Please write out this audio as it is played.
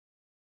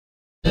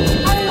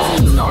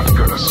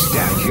gonna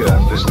stand here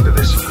and listen to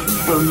this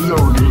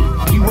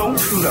baloney. He won't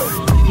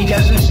float. He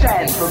doesn't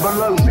stand for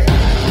baloney.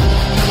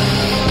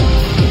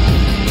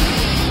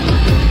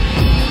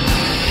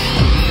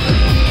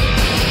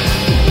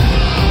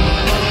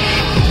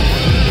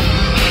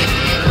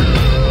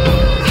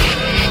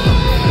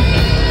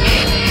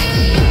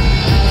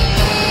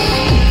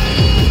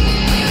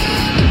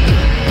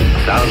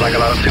 Sounds like a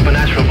lot of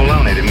supernatural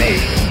baloney to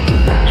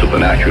me.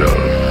 Supernatural,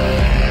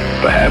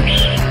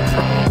 perhaps.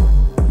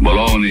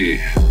 Baloney,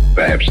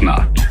 perhaps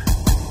not.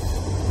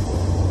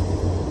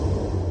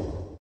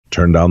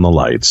 Turn down the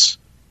lights,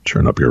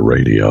 turn up your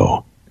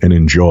radio, and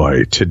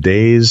enjoy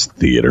today's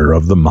Theater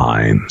of the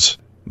Minds.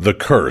 The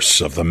Curse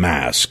of the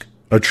Mask,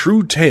 a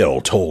true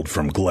tale told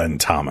from Glenn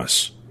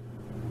Thomas.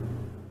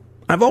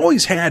 I've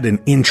always had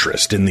an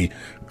interest in the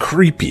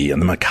creepy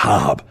and the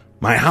macabre.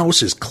 My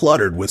house is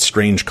cluttered with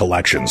strange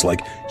collections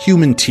like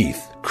human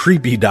teeth,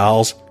 creepy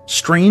dolls,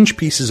 strange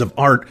pieces of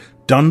art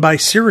done by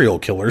serial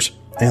killers,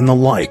 and the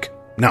like.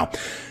 Now,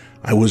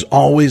 I was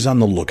always on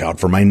the lookout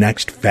for my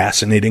next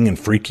fascinating and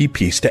freaky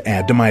piece to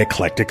add to my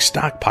eclectic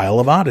stockpile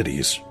of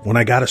oddities when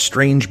I got a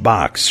strange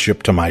box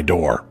shipped to my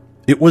door.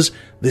 It was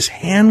this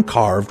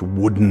hand-carved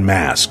wooden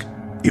mask.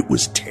 It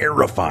was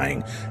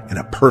terrifying and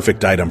a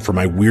perfect item for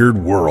my weird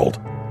world.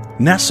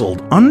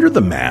 Nestled under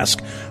the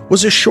mask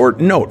was a short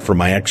note from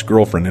my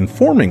ex-girlfriend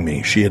informing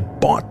me she had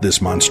bought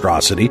this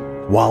monstrosity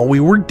while we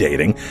were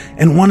dating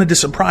and wanted to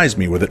surprise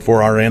me with it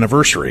for our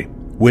anniversary,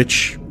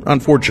 which,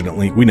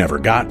 unfortunately, we never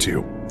got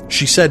to.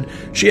 She said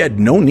she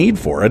had no need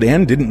for it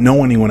and didn't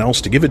know anyone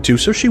else to give it to,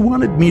 so she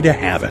wanted me to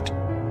have it.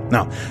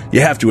 Now, you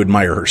have to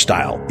admire her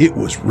style. It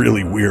was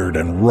really weird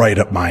and right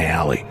up my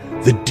alley.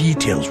 The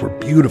details were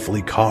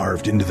beautifully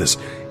carved into this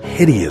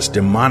hideous,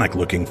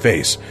 demonic-looking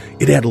face.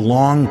 It had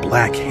long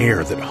black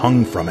hair that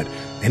hung from it,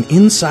 and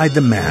inside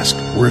the mask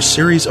were a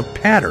series of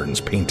patterns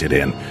painted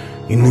in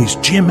these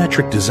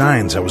geometric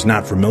designs I was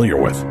not familiar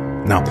with.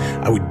 Now,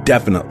 I would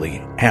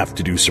definitely have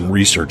to do some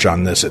research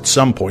on this at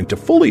some point to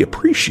fully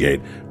appreciate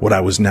what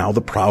I was now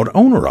the proud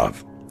owner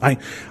of. I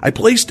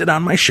placed it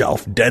on my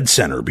shelf, dead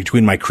center,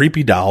 between my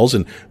creepy dolls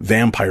and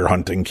vampire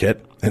hunting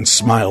kit, and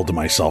smiled to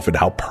myself at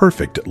how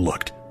perfect it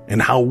looked,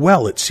 and how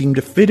well it seemed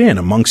to fit in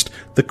amongst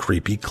the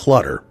creepy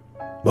clutter.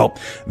 Well,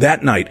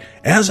 that night,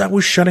 as I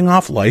was shutting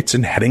off lights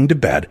and heading to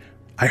bed,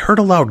 I heard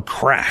a loud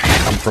crash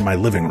come from my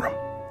living room.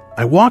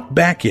 I walked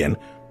back in,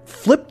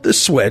 flipped the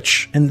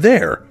switch, and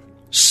there,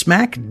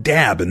 smack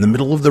dab in the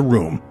middle of the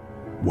room,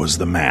 was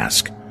the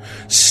mask,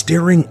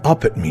 staring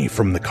up at me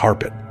from the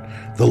carpet,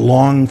 the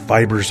long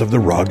fibers of the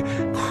rug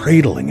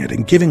cradling it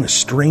and giving a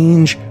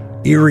strange,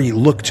 eerie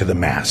look to the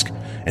mask,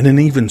 and an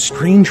even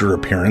stranger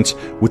appearance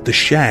with the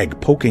shag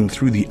poking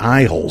through the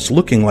eye holes,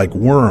 looking like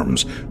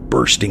worms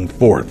bursting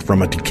forth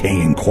from a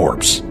decaying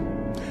corpse.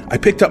 I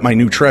picked up my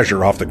new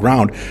treasure off the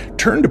ground,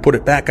 turned to put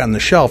it back on the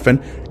shelf,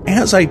 and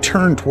as I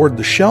turned toward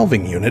the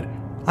shelving unit,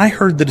 I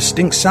heard the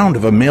distinct sound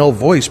of a male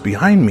voice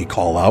behind me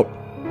call out,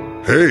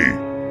 "Hey!"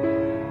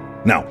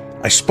 Now,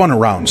 I spun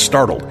around,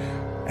 startled,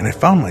 and I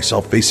found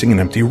myself facing an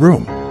empty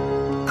room.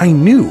 I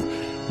knew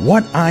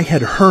what I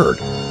had heard,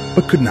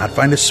 but could not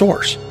find a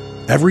source.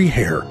 Every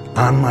hair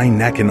on my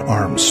neck and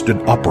arms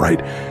stood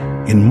upright,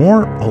 in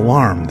more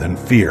alarm than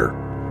fear.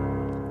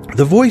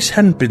 The voice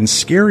hadn't been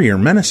scary or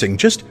menacing,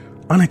 just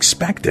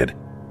unexpected.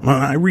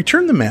 I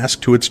returned the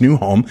mask to its new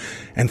home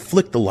and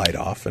flicked the light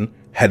off and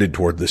headed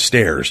toward the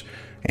stairs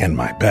and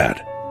my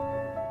bed.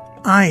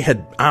 I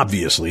had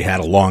obviously had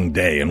a long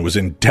day and was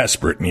in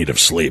desperate need of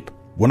sleep.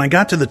 When I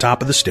got to the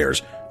top of the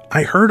stairs,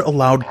 I heard a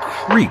loud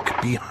creak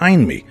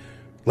behind me,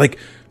 like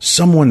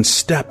someone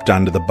stepped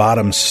onto the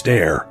bottom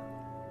stair.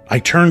 I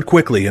turned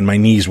quickly and my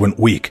knees went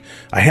weak.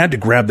 I had to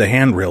grab the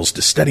handrails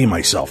to steady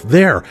myself.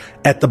 There,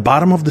 at the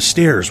bottom of the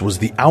stairs, was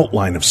the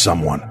outline of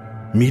someone,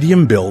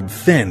 medium build,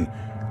 thin,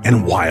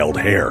 and wild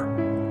hair.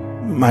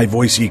 My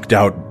voice eked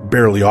out,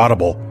 barely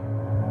audible.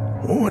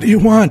 "What do you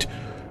want?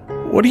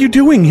 What are you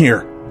doing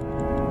here?"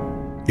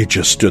 It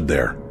just stood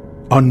there,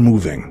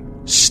 unmoving,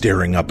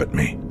 staring up at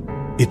me,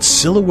 its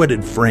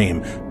silhouetted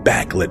frame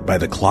backlit by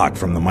the clock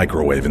from the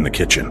microwave in the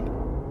kitchen.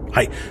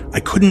 I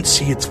couldn't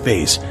see its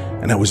face,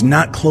 and I was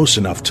not close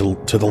enough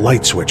to the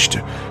light switch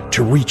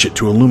to reach it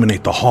to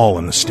illuminate the hall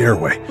and the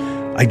stairway.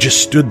 I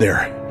just stood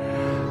there,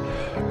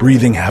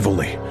 breathing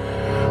heavily,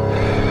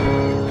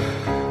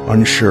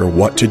 unsure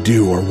what to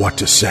do or what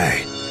to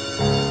say.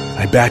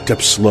 I backed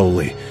up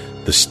slowly,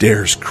 the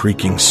stairs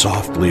creaking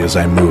softly as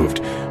I moved.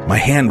 My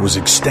hand was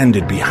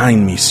extended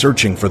behind me,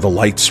 searching for the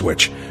light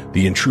switch.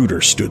 The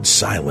intruder stood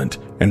silent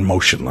and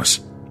motionless.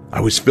 I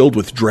was filled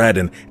with dread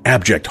and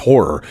abject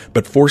horror,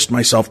 but forced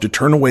myself to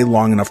turn away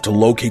long enough to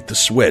locate the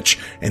switch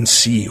and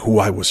see who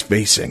I was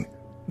facing.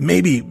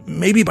 Maybe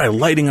by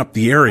lighting up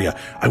the area,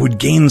 I would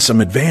gain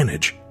some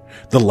advantage.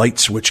 The light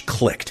switch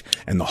clicked,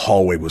 and the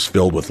hallway was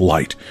filled with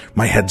light.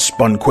 My head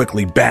spun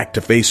quickly back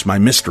to face my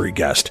mystery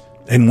guest,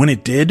 and when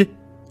it did,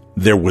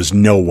 there was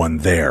no one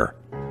there.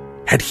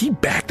 Had he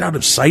backed out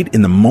of sight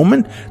in the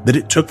moment that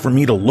it took for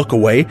me to look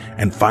away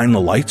and find the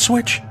light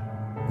switch?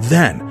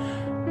 Then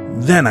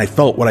Then I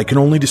felt what I can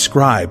only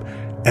describe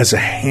as a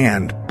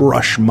hand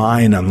brush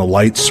mine on the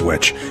light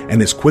switch,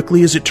 and as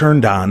quickly as it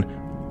turned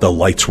on, the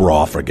lights were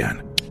off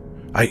again.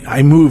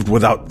 I moved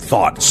without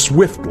thought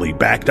swiftly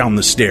back down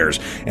the stairs,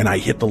 and I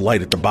hit the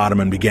light at the bottom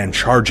and began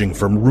charging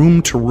from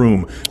room to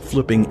room,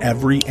 flipping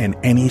every and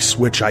any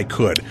switch I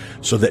could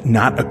so that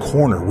not a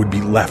corner would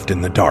be left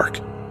in the dark.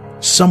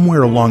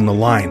 Somewhere along the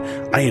line,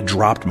 I had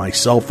dropped my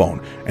cell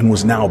phone and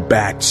was now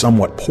backed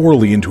somewhat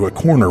poorly into a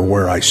corner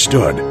where I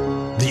stood.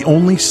 The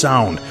only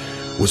sound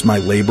was my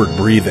labored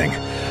breathing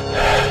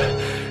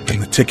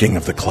and the ticking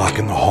of the clock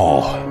in the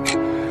hall.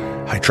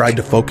 I tried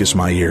to focus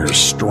my ears,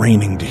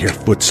 straining to hear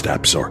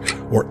footsteps or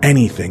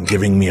anything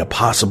giving me a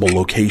possible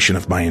location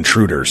of my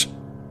intruders.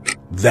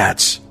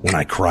 That's when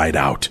I cried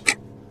out.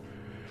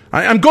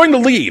 I'm going to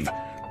leave.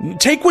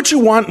 Take what you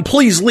want and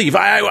please leave.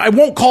 I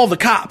won't call the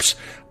cops.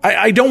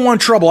 I don't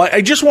want trouble.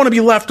 I just want to be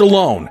left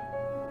alone.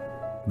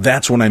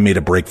 That's when I made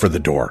a break for the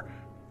door,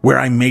 where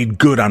I made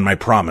good on my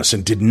promise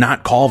and did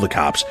not call the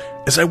cops,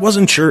 as I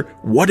wasn't sure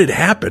what had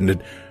happened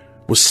and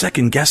was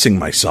second-guessing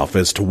myself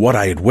as to what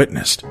I had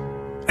witnessed.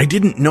 I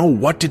didn't know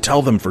what to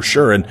tell them for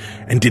sure and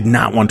did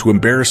not want to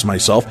embarrass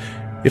myself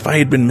if I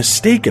had been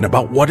mistaken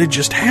about what had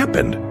just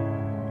happened.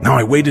 Now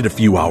I waited a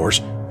few hours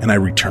and I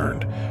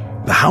returned.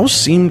 The house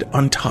seemed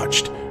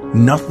untouched.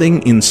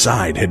 Nothing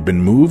inside had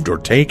been moved or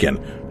taken,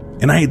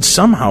 and I had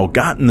somehow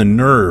gotten the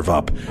nerve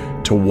up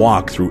to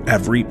walk through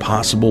every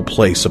possible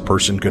place a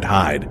person could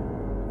hide,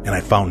 and I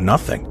found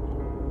nothing.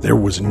 There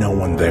was no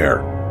one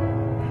there.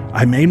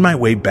 I made my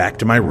way back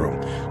to my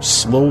room,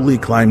 slowly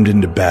climbed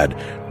into bed,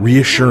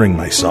 reassuring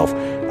myself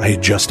I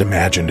had just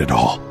imagined it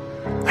all.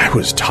 I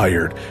was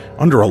tired,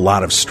 under a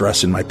lot of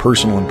stress in my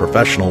personal and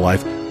professional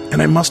life,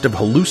 and I must have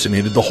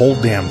hallucinated the whole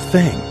damn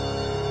thing.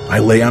 I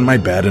lay on my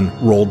bed and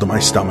rolled to my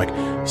stomach,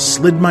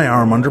 slid my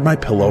arm under my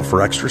pillow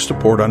for extra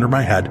support under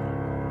my head,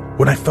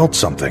 when I felt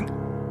something.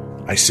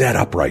 I sat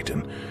upright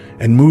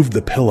and moved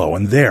the pillow,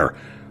 and there,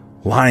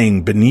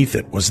 lying beneath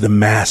it, was the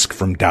mask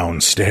from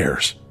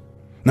downstairs.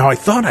 Now, I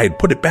thought I had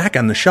put it back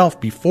on the shelf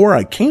before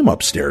I came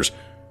upstairs.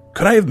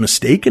 Could I have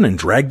mistaken and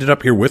dragged it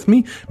up here with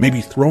me,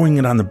 maybe throwing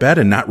it on the bed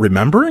and not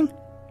remembering?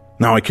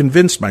 Now, I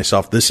convinced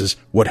myself this is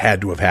what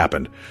had to have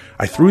happened.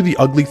 I threw the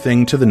ugly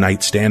thing to the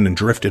nightstand and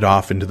drifted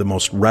off into the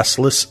most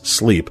restless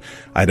sleep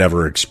I'd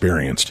ever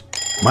experienced.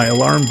 My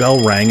alarm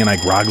bell rang and I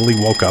groggily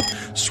woke up,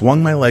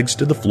 swung my legs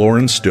to the floor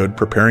and stood,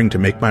 preparing to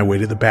make my way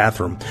to the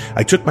bathroom.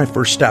 I took my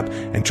first step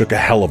and took a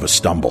hell of a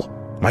stumble.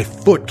 My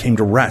foot came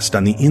to rest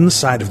on the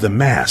inside of the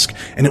mask,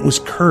 and it was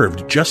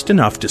curved just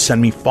enough to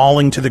send me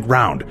falling to the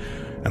ground,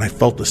 and I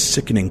felt the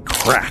sickening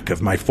crack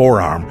of my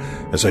forearm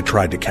as I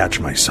tried to catch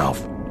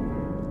myself.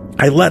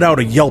 I let out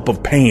a yelp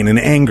of pain and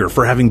anger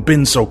for having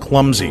been so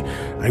clumsy.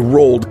 I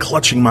rolled,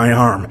 clutching my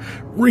arm,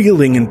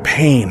 reeling in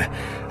pain.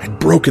 I'd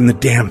broken the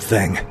damn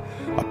thing.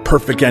 A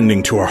perfect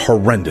ending to a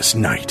horrendous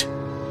night.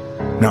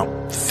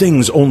 Now,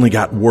 things only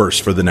got worse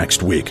for the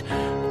next week.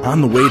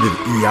 On the way to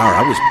the ER,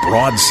 I was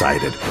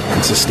broadsided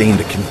and sustained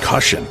a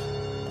concussion.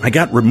 I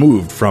got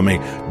removed from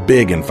a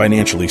big and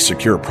financially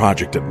secure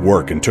project at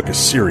work and took a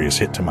serious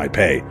hit to my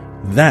pay.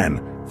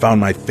 Then,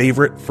 found my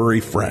favorite furry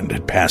friend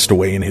had passed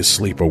away in his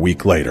sleep a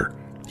week later.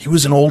 He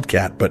was an old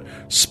cat, but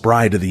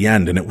spry to the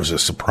end, and it was a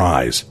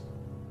surprise.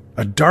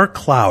 A dark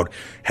cloud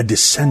had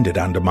descended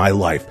onto my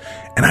life,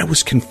 and I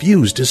was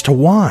confused as to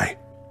why.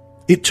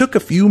 It took a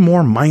few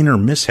more minor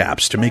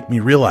mishaps to make me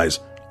realize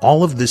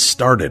all of this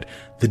started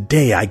the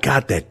day I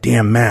got that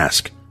damn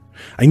mask.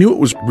 I knew it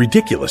was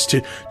ridiculous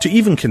to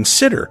even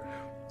consider.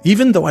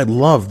 Even though I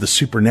loved the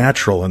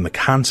supernatural and the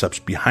concepts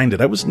behind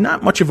it, I was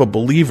not much of a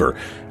believer.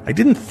 I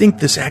didn't think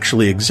this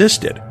actually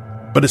existed.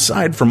 But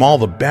aside from all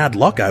the bad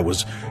luck I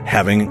was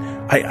having,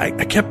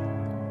 I kept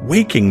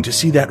waking to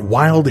see that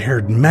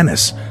wild-haired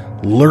menace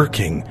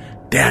lurking,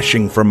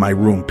 dashing from my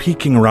room,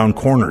 peeking around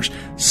corners,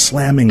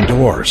 slamming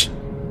doors.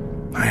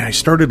 I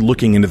started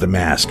looking into the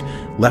mask,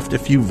 left a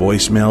few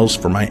voicemails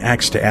for my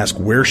ex to ask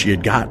where she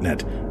had gotten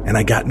it, and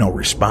I got no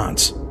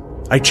response.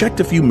 I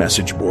checked a few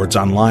message boards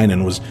online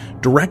and was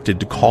directed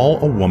to call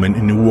a woman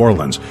in New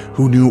Orleans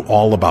who knew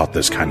all about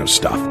this kind of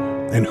stuff,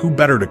 and who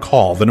better to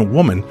call than a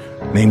woman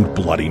named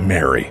Bloody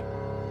Mary.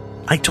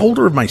 I told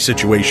her of my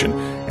situation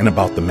and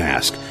about the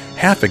mask,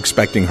 half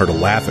expecting her to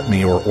laugh at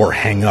me or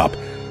hang up.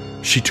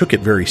 She took it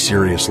very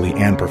seriously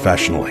and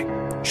professionally.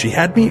 She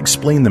had me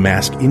explain the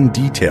mask in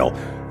detail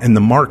and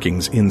the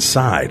markings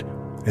inside,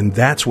 and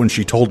that's when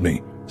she told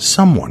me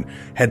someone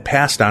had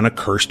passed on a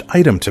cursed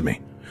item to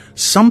me.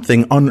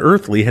 Something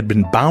unearthly had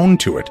been bound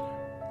to it,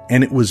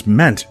 and it was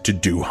meant to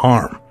do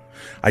harm.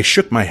 I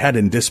shook my head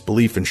in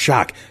disbelief and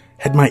shock.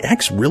 Had my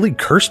ex really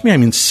cursed me? I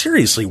mean,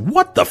 seriously,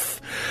 what the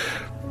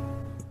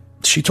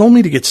She told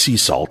me to get sea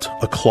salt,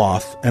 a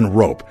cloth, and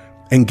rope,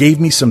 and gave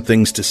me some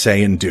things to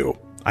say and do.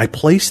 I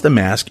placed the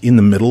mask in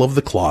the middle of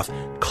the cloth,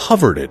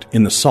 covered it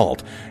in the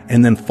salt,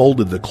 and then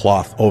folded the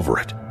cloth over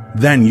it.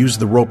 Then used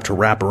the rope to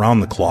wrap around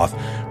the cloth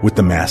with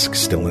the mask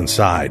still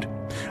inside.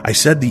 I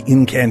said the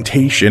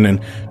incantation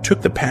and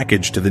took the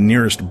package to the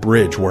nearest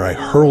bridge where I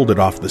hurled it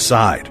off the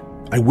side.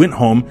 I went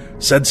home,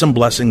 said some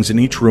blessings in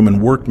each room,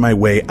 and worked my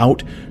way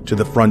out to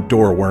the front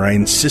door where I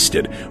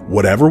insisted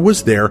whatever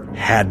was there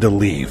had to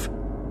leave.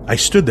 I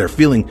stood there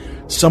feeling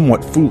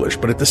somewhat foolish,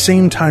 but at the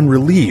same time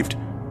relieved,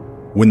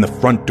 when the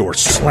front door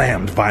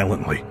slammed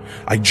violently.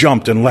 I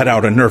jumped and let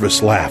out a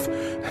nervous laugh.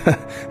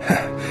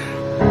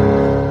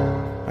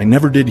 I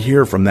never did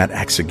hear from that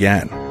ex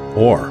again,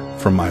 or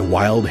from my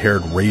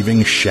wild-haired,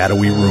 raving,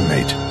 shadowy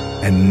roommate,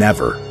 and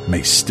never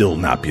may still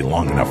not be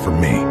long enough for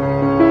me.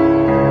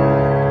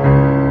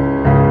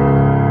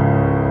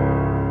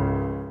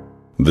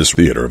 This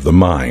theater of the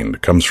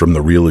mind comes from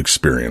the real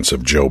experience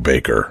of Joe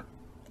Baker.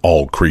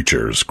 All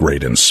creatures,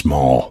 great and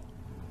small.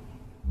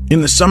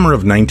 In the summer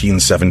of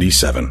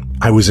 1977,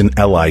 I was in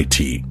LIT,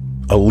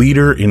 a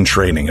leader in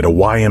training at a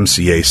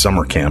YMCA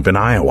summer camp in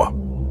Iowa.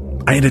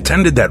 I had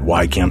attended that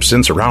Y camp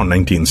since around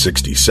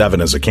 1967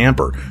 as a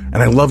camper, and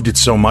I loved it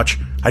so much,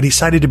 I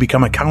decided to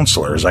become a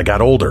counselor as I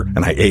got older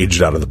and I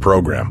aged out of the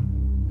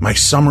program. My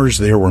summers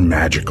there were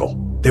magical.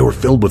 They were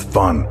filled with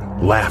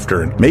fun,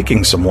 laughter, and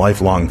making some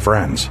lifelong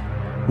friends.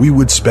 We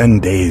would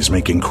spend days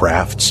making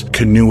crafts,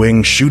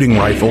 canoeing, shooting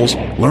rifles,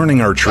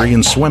 learning archery,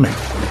 and swimming.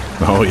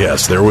 Oh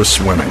yes, there was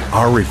swimming,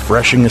 our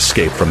refreshing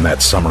escape from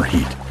that summer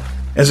heat.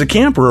 As a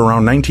camper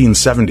around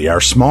 1970, our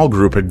small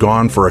group had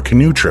gone for a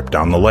canoe trip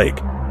down the lake.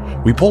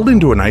 We pulled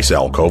into a nice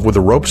alcove with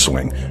a rope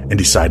swing and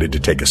decided to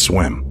take a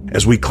swim.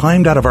 As we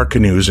climbed out of our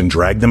canoes and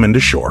dragged them into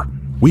shore,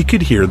 we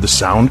could hear the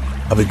sound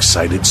of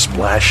excited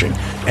splashing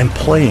and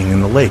playing in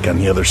the lake on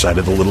the other side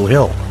of the little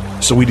hill.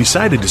 So we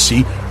decided to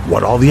see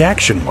what all the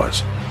action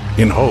was,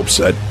 in hopes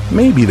that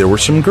maybe there were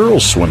some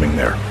girls swimming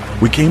there.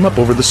 We came up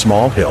over the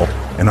small hill,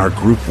 and our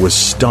group was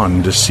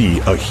stunned to see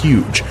a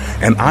huge,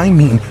 and I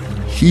mean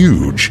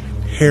huge,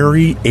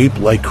 hairy,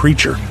 ape-like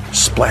creature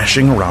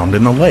splashing around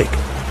in the lake,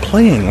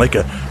 playing like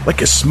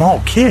a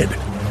small kid.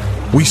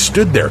 We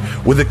stood there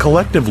with a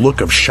collective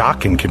look of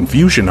shock and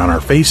confusion on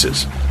our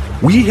faces.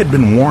 We had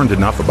been warned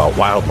enough about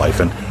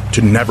wildlife and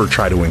to never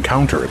try to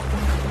encounter it,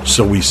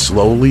 so we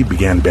slowly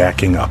began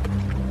backing up,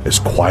 as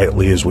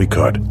quietly as we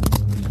could.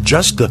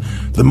 Just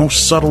the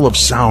most subtle of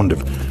sound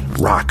of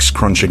rocks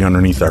crunching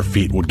underneath our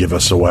feet would give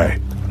us away.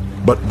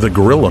 But the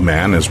gorilla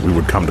man, as we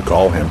would come to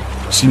call him,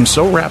 seemed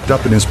so wrapped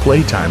up in his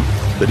playtime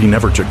that he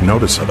never took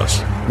notice of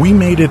us. We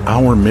made it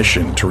our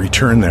mission to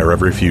return there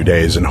every few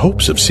days in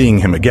hopes of seeing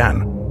him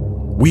again.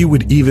 We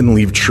would even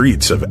leave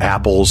treats of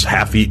apples,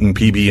 half-eaten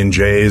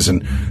PB&Js,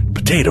 and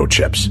potato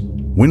chips.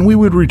 When we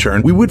would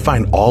return, we would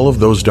find all of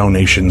those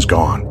donations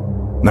gone.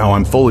 Now,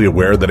 I'm fully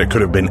aware that it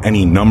could have been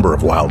any number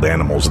of wild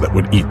animals that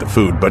would eat the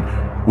food, but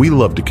we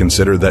love to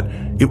consider that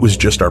it was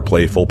just our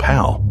playful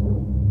pal.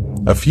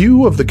 A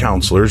few of the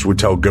counselors would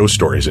tell ghost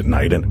stories at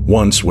night, and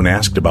once, when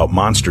asked about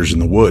monsters in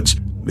the woods,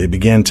 they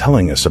began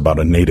telling us about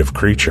a native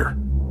creature.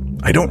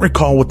 I don't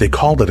recall what they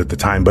called it at the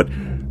time, but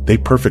they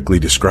perfectly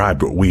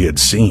described what we had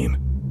seen.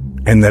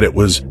 And that it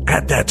was,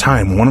 at that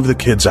time, one of the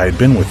kids I had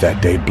been with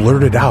that day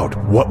blurted out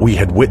what we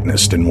had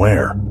witnessed and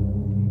where.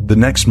 The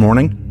next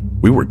morning,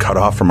 we were cut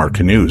off from our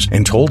canoes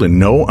and told in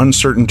no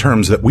uncertain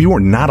terms that we were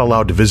not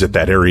allowed to visit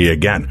that area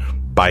again,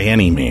 by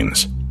any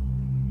means.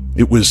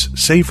 It was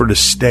safer to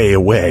stay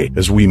away,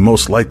 as we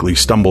most likely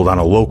stumbled on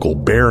a local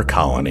bear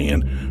colony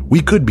and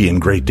we could be in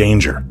great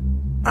danger.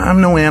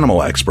 I'm no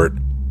animal expert,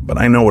 but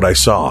I know what I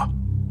saw,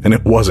 and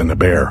it wasn't a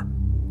bear.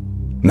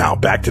 Now,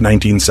 back to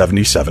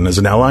 1977 as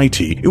an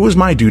LIT, it was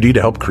my duty to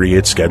help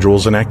create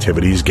schedules and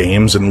activities,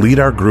 games, and lead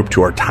our group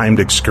to our timed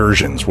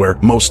excursions, where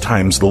most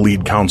times the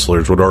lead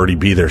counselors would already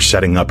be there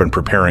setting up and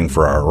preparing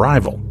for our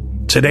arrival.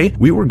 Today,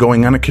 we were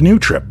going on a canoe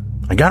trip.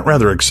 I got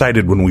rather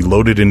excited when we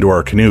loaded into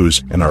our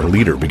canoes and our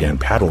leader began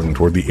paddling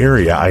toward the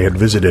area I had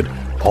visited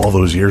all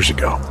those years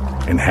ago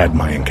and had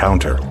my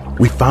encounter.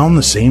 We found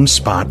the same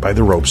spot by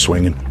the rope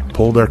swing and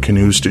pulled our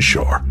canoes to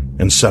shore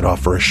and set off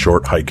for a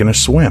short hike and a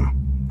swim.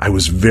 I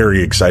was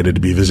very excited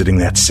to be visiting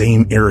that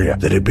same area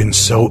that had been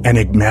so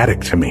enigmatic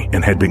to me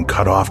and had been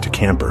cut off to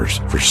campers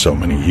for so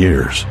many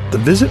years. The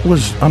visit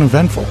was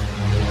uneventful.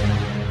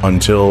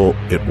 Until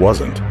it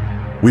wasn't.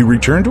 We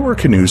returned to our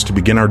canoes to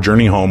begin our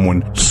journey home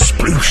when,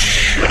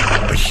 sploosh,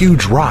 a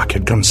huge rock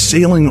had come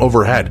sailing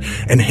overhead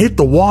and hit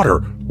the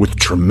water with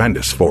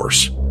tremendous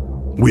force.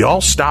 We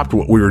all stopped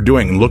what we were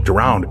doing and looked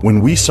around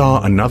when we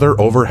saw another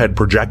overhead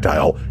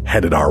projectile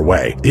headed our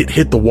way. It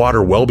hit the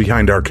water well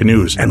behind our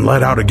canoes and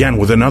let out again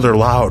with another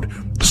loud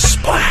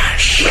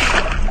splash.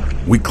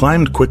 We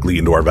climbed quickly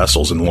into our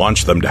vessels and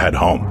launched them to head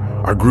home.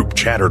 Our group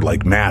chattered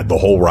like mad the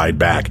whole ride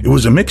back. It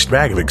was a mixed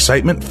bag of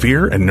excitement,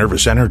 fear, and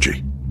nervous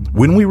energy.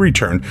 When we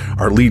returned,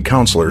 our lead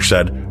counselor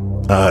said,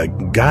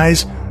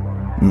 guys,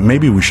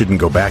 maybe we shouldn't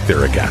go back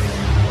there again.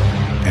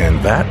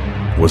 And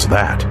that was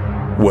that.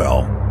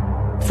 Well,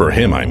 for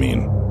him, I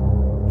mean.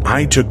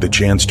 I took the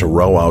chance to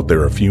row out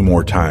there a few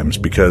more times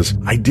because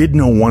I did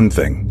know one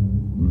thing.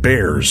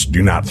 Bears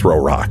do not throw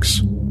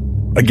rocks.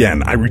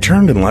 Again, I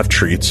returned and left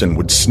treats and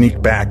would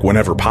sneak back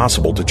whenever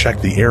possible to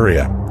check the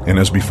area, and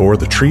as before,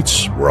 the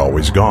treats were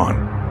always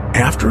gone.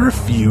 After a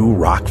few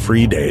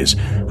rock-free days,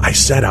 I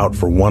set out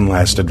for one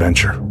last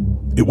adventure.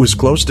 It was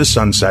close to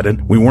sunset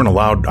and we weren't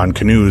allowed on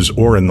canoes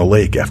or in the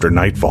lake after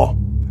nightfall.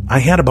 I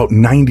had about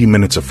 90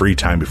 minutes of free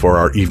time before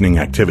our evening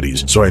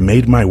activities, so I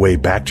made my way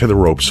back to the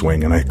rope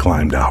swing and I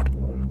climbed out.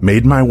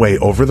 Made my way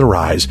over the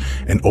rise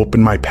and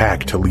opened my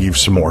pack to leave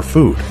some more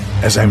food.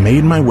 As I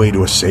made my way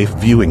to a safe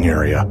viewing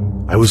area,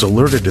 I was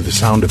alerted to the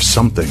sound of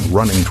something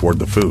running toward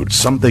the food,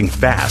 something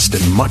fast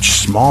and much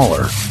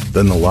smaller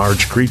than the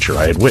large creature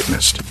I had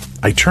witnessed.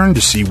 I turned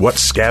to see what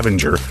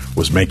scavenger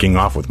was making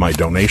off with my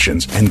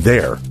donations, and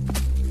there,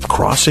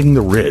 crossing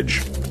the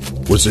ridge,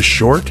 was a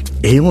short,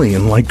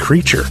 alien-like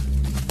creature.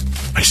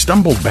 I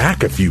stumbled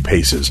back a few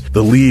paces,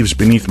 the leaves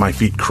beneath my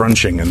feet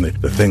crunching, and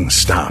the thing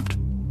stopped,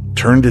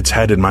 turned its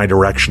head in my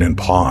direction and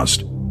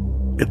paused.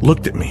 It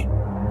looked at me,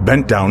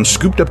 bent down,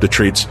 scooped up the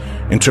treats,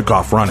 and took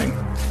off running.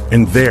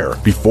 And there,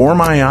 before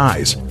my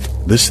eyes,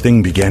 this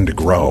thing began to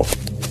grow.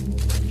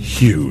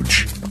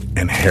 Huge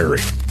and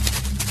hairy.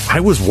 I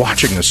was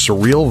watching a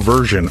surreal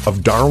version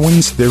of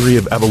Darwin's Theory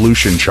of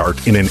Evolution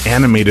chart in an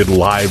animated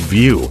live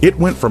view. It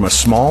went from a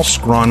small,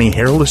 scrawny,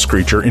 hairless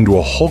creature into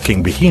a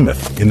hulking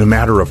behemoth in the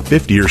matter of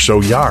 50 or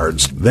so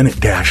yards. Then it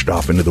dashed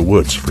off into the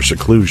woods for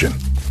seclusion.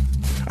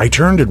 I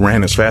turned and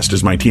ran as fast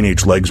as my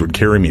teenage legs would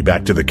carry me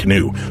back to the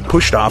canoe,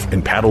 pushed off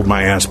and paddled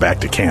my ass back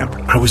to camp.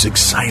 I was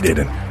excited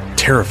and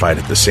terrified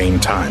at the same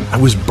time.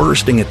 I was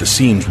bursting at the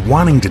seams,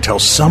 wanting to tell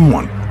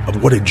someone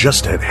of what had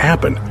just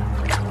happened,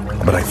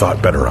 but I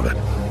thought better of it.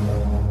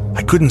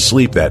 I couldn't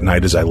sleep that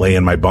night as I lay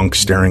in my bunk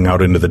staring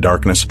out into the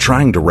darkness,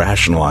 trying to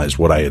rationalize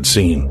what I had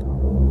seen.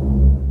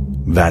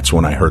 That's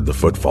when I heard the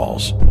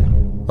footfalls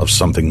of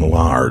something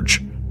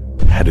large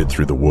headed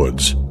through the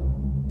woods,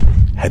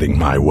 heading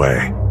my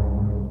way.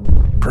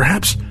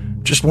 Perhaps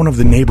just one of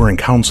the neighboring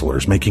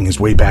counselors making his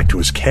way back to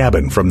his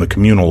cabin from the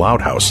communal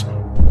outhouse.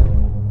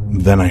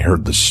 Then I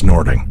heard the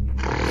snorting.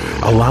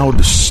 A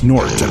loud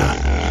snort and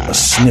a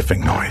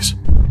sniffing noise.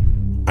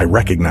 I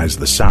recognized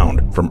the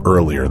sound from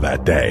earlier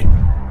that day.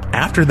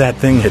 After that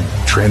thing had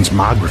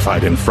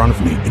transmogrified in front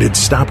of me, it had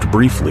stopped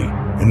briefly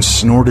and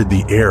snorted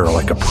the air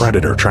like a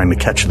predator trying to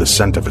catch the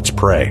scent of its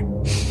prey.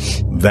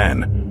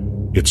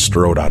 Then it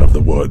strode out of the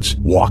woods,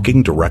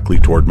 walking directly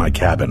toward my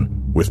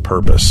cabin with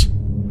purpose.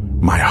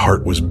 My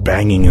heart was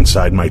banging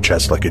inside my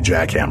chest like a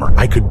jackhammer.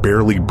 I could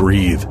barely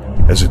breathe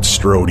as it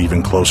strode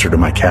even closer to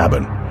my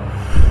cabin.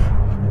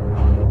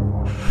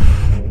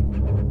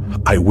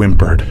 I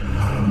whimpered,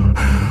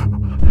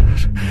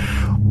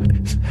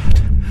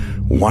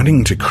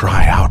 wanting to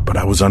cry out, but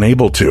I was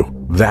unable to.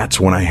 That's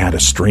when I had a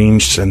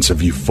strange sense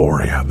of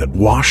euphoria that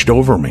washed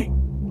over me.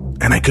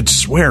 And I could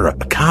swear a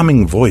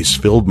calming voice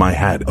filled my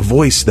head, a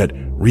voice that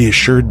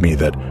reassured me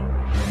that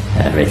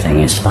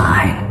everything is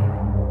fine.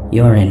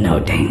 You're in no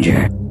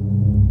danger.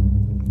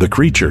 The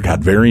creature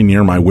got very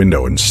near my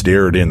window and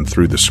stared in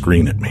through the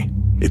screen at me.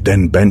 It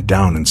then bent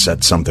down and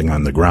set something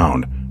on the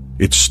ground.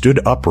 It stood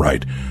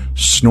upright,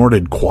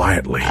 snorted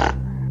quietly,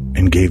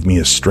 and gave me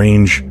a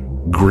strange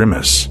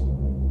grimace.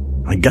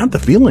 I got the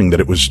feeling that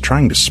it was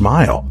trying to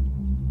smile.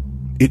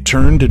 It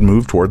turned and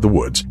moved toward the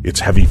woods, its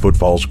heavy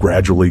footfalls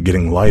gradually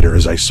getting lighter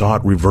as I saw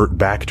it revert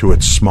back to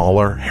its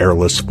smaller,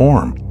 hairless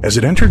form. As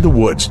it entered the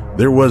woods,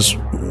 there was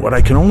what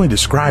I can only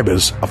describe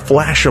as a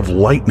flash of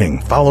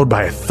lightning, followed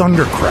by a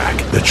thunder crack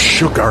that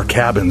shook our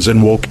cabins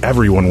and woke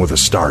everyone with a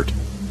start.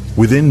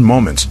 Within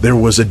moments, there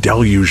was a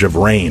deluge of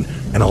rain,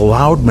 and a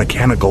loud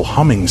mechanical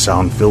humming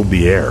sound filled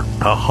the air.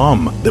 A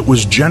hum that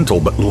was gentle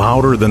but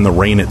louder than the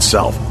rain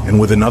itself, and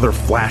with another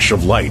flash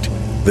of light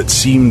that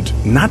seemed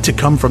not to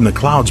come from the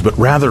clouds, but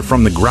rather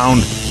from the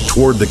ground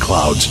toward the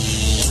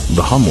clouds.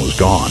 The hum was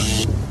gone.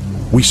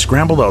 We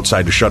scrambled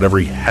outside to shut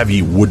every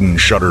heavy wooden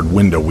shuttered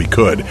window we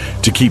could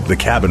to keep the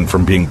cabin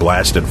from being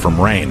blasted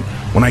from rain.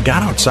 When I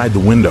got outside the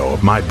window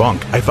of my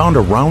bunk, I found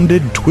a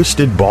rounded,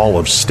 twisted ball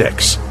of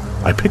sticks.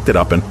 I picked it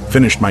up and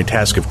finished my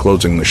task of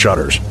closing the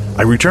shutters.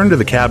 I returned to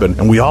the cabin,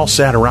 and we all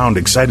sat around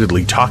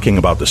excitedly talking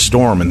about the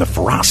storm and the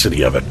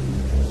ferocity of it.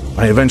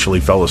 I eventually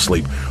fell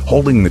asleep,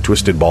 holding the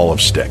twisted ball of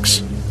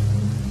sticks.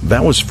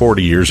 That was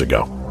 40 years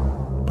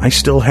ago. I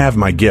still have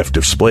my gift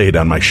displayed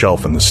on my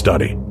shelf in the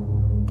study.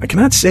 I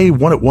cannot say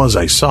what it was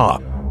I saw,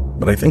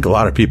 but I think a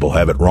lot of people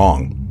have it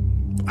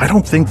wrong. I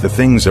don't think the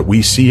things that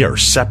we see are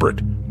separate.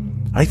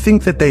 I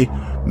think that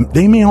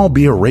they may all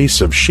be a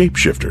race of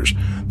shapeshifters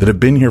that have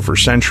been here for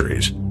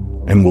centuries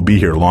and will be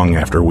here long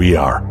after we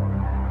are.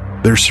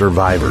 They're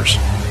survivors.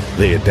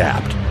 They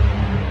adapt.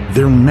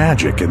 They're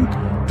magic and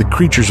the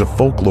creatures of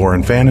folklore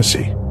and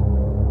fantasy.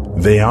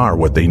 They are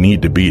what they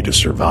need to be to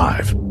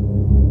survive.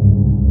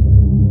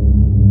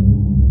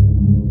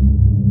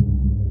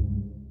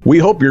 We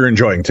hope you're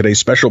enjoying today's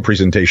special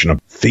presentation of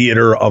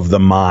Theater of the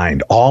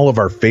Mind, all of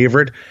our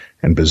favorite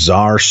and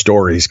bizarre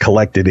stories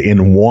collected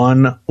in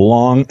one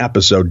long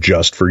episode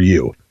just for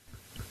you.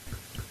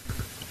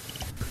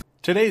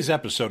 Today's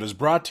episode is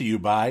brought to you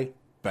by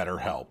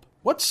BetterHelp.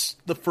 What's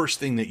the first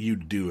thing that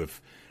you'd do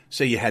if,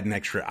 say, you had an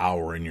extra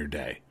hour in your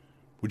day?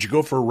 Would you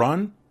go for a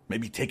run?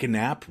 Maybe take a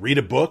nap, read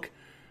a book,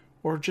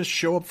 or just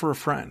show up for a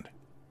friend?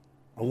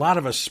 A lot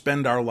of us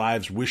spend our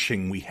lives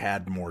wishing we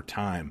had more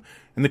time.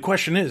 And the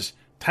question is,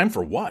 Time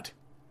for what?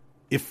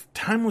 If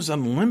time was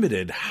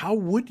unlimited, how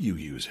would you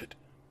use it?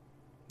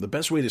 The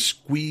best way to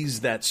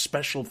squeeze that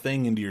special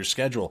thing into your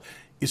schedule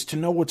is to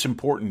know what's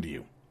important to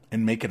you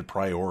and make it a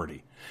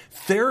priority.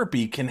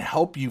 Therapy can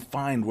help you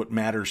find what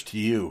matters to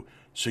you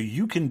so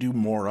you can do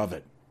more of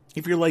it.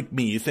 If you're like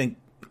me, you think,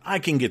 I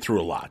can get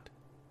through a lot.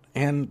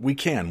 And we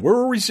can.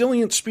 We're a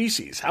resilient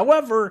species.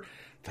 However,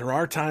 there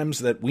are times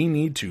that we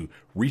need to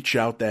reach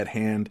out that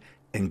hand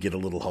and get a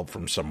little help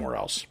from somewhere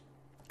else.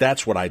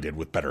 That's what I did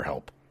with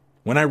BetterHelp.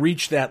 When I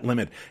reached that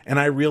limit and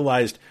I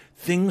realized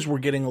things were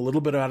getting a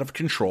little bit out of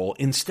control,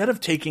 instead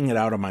of taking it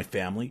out on my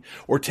family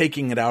or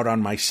taking it out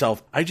on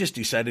myself, I just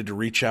decided to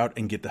reach out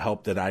and get the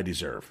help that I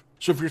deserve.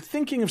 So if you're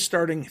thinking of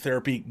starting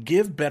therapy,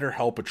 give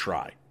BetterHelp a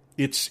try.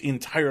 It's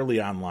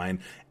entirely online,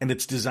 and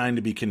it's designed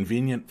to be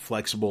convenient,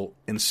 flexible,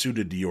 and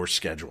suited to your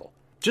schedule.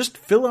 Just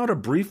fill out a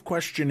brief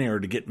questionnaire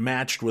to get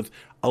matched with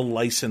a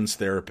licensed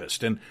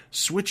therapist, and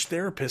switch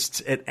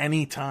therapists at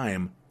any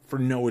time for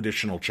no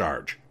additional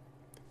charge.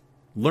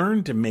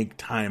 Learn to make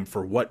time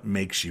for what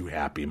makes you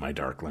happy, my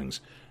darklings.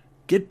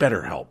 Get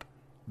BetterHelp.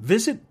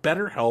 Visit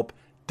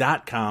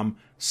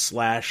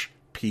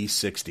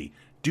BetterHelp.com/P60.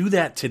 Do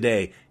that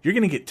today. You're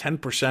going to get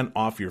 10%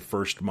 off your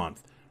first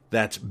month.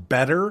 That's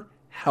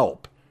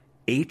BetterHelp,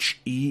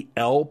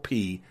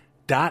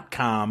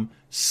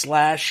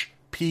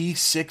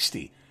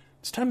 HELP.com/P60.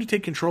 It's time to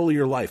take control of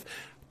your life.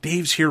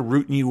 Dave's here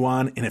rooting you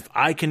on, and if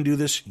I can do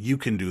this, you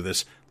can do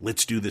this.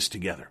 Let's do this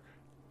together.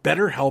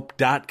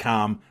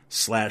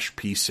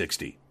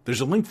 BetterHelp.com/P60.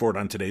 There's a link for it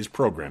on today's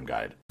program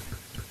guide.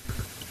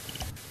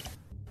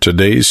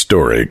 Today's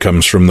story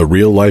comes from the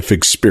real-life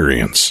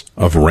experience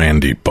of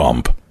Randy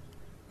Bump.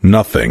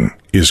 Nothing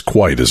is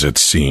quite as it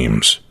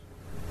seems.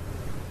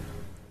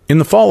 In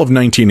the fall of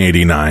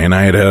 1989,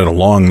 I had had a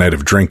long night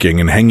of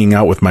drinking and hanging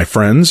out with my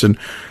friends and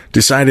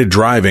decided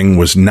driving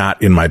was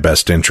not in my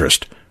best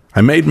interest. I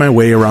made my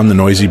way around the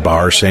noisy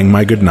bar, saying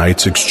my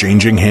goodnights,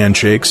 exchanging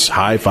handshakes,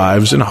 high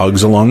fives, and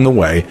hugs along the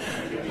way.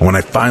 And when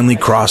I finally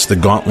crossed the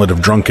gauntlet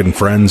of drunken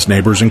friends,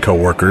 neighbors, and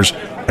coworkers,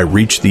 I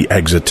reached the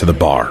exit to the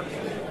bar.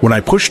 When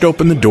I pushed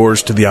open the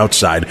doors to the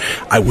outside,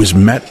 I was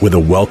met with a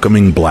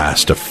welcoming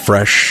blast of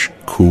fresh,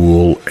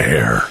 cool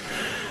air.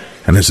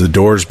 And as the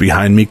doors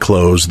behind me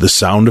closed, the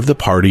sound of the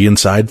party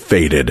inside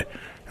faded,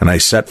 and I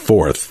set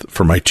forth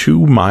for my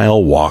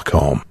 2-mile walk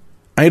home.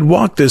 I had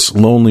walked this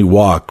lonely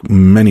walk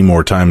many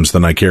more times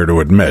than I care to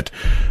admit,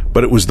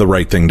 but it was the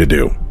right thing to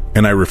do,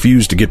 and I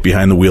refused to get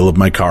behind the wheel of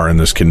my car in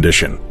this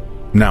condition.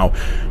 Now,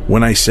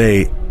 when I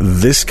say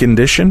this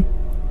condition,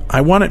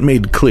 I want it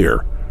made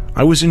clear.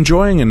 I was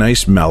enjoying a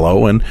nice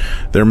mellow, and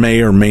there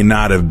may or may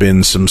not have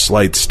been some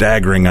slight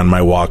staggering on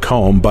my walk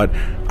home, but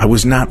I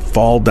was not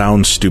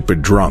fall-down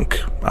stupid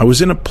drunk. I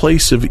was in a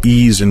place of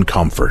ease and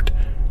comfort.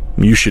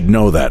 You should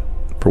know that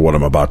for what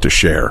I'm about to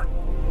share.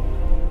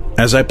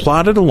 As I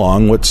plodded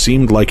along what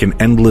seemed like an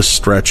endless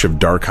stretch of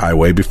dark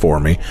highway before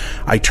me,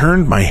 I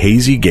turned my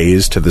hazy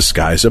gaze to the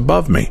skies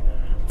above me,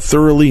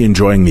 thoroughly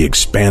enjoying the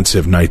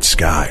expansive night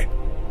sky.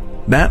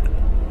 That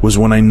was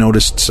when I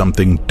noticed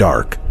something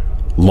dark,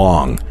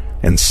 long,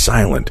 and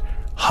silent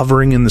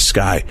hovering in the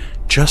sky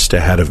just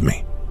ahead of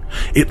me.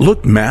 It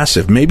looked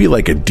massive, maybe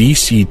like a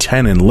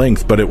DC-10 in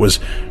length, but it was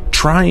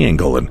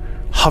triangle and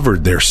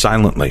hovered there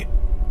silently.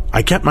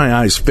 I kept my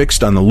eyes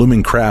fixed on the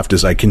looming craft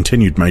as I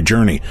continued my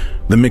journey.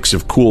 The mix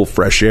of cool,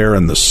 fresh air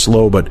and the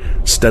slow but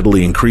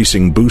steadily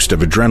increasing boost of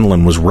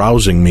adrenaline was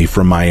rousing me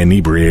from my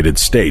inebriated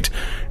state,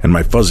 and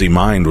my fuzzy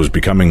mind was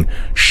becoming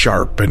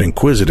sharp and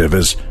inquisitive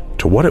as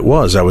to what it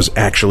was I was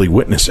actually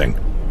witnessing.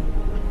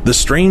 The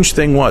strange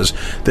thing was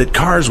that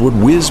cars would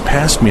whiz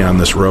past me on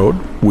this road,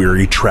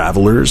 weary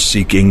travelers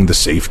seeking the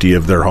safety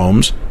of their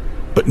homes,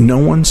 but no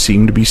one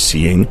seemed to be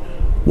seeing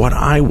what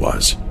I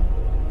was.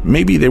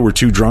 Maybe they were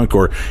too drunk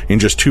or in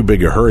just too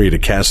big a hurry to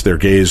cast their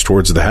gaze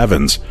towards the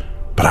heavens,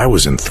 but I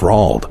was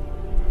enthralled.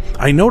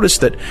 I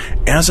noticed that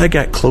as I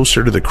got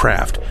closer to the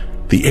craft,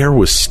 the air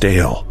was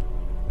stale,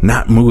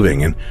 not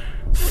moving, and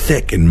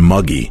thick and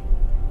muggy.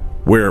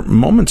 Where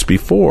moments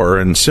before,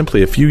 and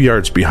simply a few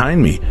yards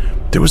behind me,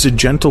 there was a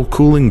gentle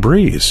cooling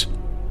breeze.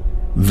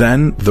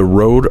 Then the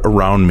road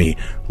around me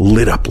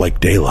lit up like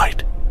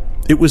daylight.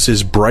 It was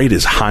as bright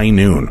as high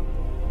noon.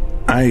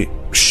 I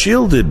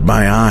shielded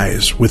my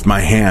eyes with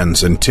my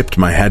hands and tipped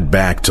my head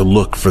back to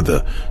look for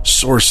the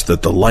source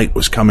that the light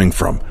was coming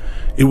from.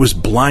 It was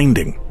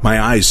blinding.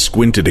 My eyes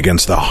squinted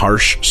against the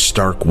harsh,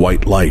 stark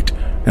white light,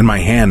 and my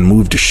hand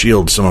moved to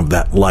shield some of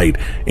that light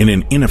in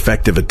an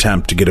ineffective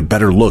attempt to get a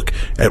better look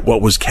at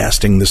what was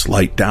casting this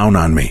light down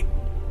on me.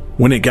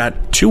 When it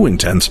got too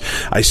intense,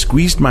 I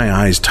squeezed my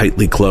eyes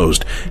tightly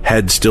closed,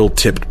 head still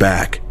tipped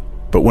back.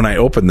 But when I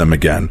opened them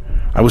again,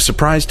 I was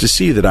surprised to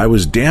see that I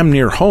was damn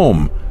near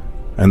home,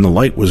 and the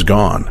light was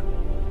gone.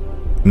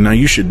 Now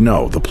you should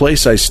know, the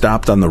place I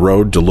stopped on the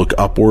road to look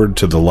upward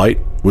to the light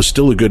was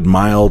still a good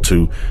mile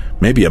to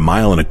maybe 1.25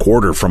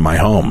 miles from my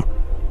home.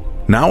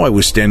 Now I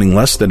was standing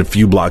less than a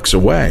few blocks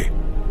away.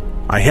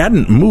 I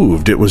hadn't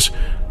moved, it was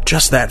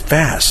just that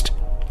fast.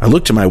 I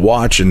looked at my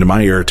watch, and to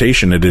my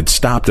irritation, it had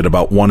stopped at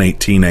about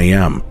 1:18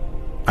 a.m.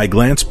 I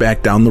glanced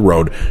back down the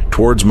road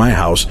towards my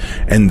house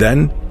and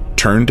then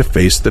turned to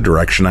face the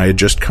direction I had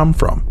just come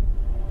from.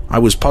 I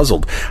was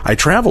puzzled. I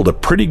traveled a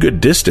pretty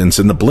good distance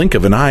in the blink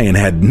of an eye and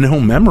had no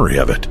memory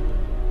of it.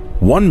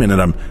 1 minute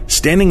I'm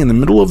standing in the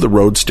middle of the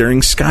road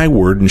staring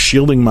skyward and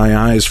shielding my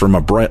eyes from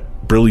a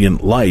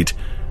brilliant light.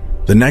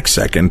 The next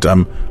second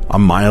I'm a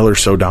mile or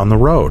so down the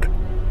road.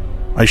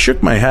 I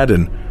shook my head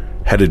and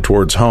headed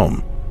towards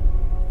home.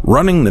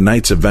 Running the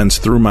night's events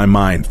through my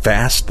mind,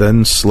 fast,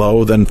 then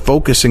slow, then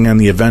focusing on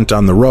the event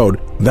on the road,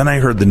 then I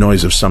heard the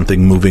noise of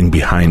something moving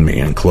behind me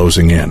and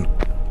closing in.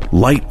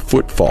 Light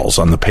footfalls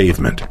on the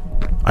pavement.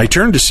 I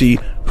turned to see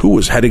who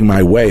was heading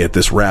my way at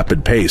this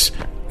rapid pace,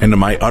 and to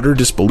my utter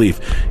disbelief,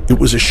 it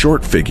was a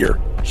short figure,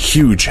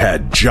 huge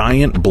head,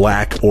 giant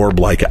black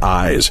orb-like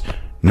eyes.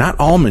 Not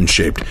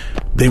almond-shaped,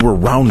 they were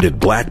rounded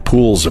black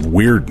pools of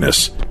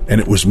weirdness, and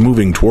it was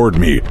moving toward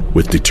me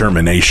with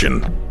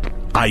determination.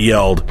 I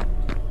yelled,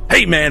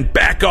 "Hey man,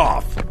 back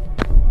off!"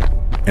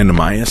 And to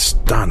my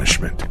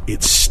astonishment,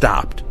 it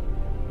stopped.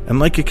 And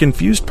like a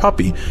confused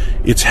puppy,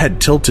 its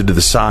head tilted to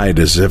the side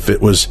as if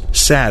it was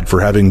sad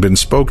for having been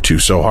spoke to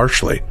so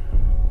harshly.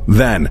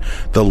 Then,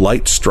 the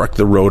light struck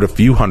the road a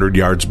few hundred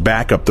yards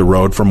back up the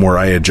road from where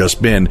I had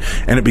just been,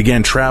 and it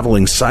began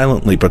traveling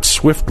silently but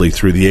swiftly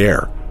through the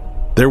air.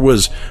 There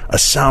was a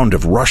sound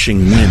of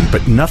rushing wind,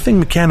 but nothing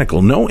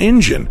mechanical, no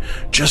engine,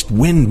 just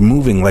wind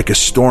moving like a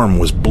storm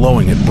was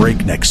blowing at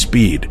breakneck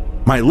speed.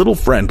 My little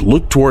friend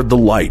looked toward the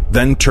light,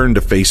 then turned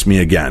to face me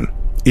again.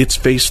 Its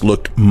face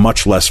looked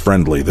much less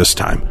friendly this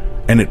time,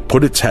 and it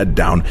put its head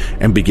down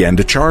and began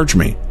to charge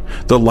me,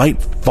 the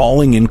light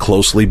falling in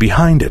closely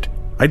behind it.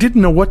 I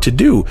didn't know what to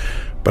do,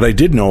 but I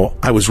did know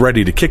I was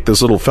ready to kick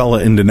this little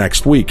fella into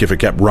next week if it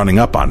kept running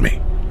up on me.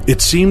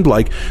 It seemed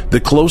like the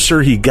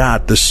closer he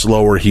got, the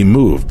slower he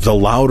moved, the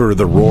louder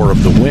the roar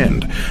of the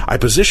wind. I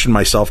positioned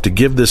myself to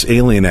give this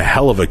alien a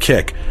hell of a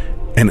kick,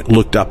 and it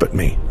looked up at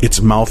me, its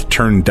mouth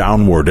turned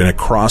downward in a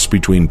cross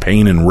between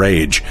pain and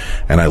rage,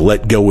 and I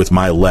let go with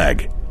my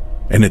leg.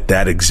 And at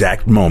that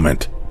exact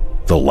moment,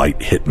 the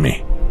light hit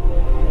me.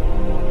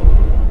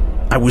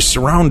 I was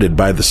surrounded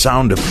by the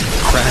sound of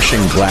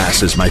crashing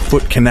glass as my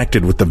foot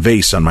connected with the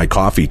vase on my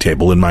coffee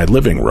table in my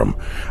living room.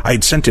 I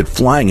had sent it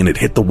flying and it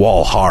hit the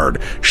wall hard,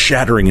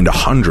 shattering into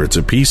hundreds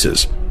of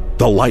pieces.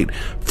 The light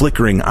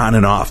flickering on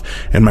and off,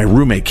 and my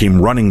roommate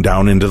came running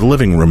down into the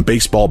living room,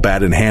 baseball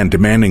bat in hand,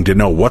 demanding to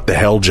know what the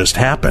hell just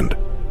happened.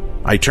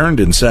 I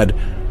turned and said,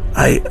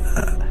 I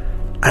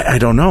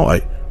don't know.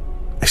 I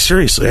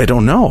seriously, I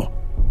don't know.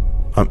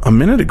 A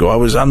minute ago, I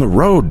was on the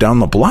road down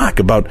the block,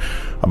 about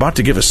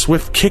to give a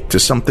swift kick to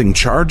something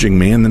charging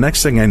me, and the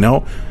next thing I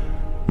know,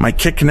 my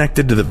kick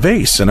connected to the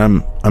vase, and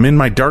I'm in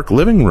my dark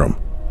living room.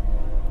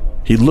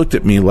 He looked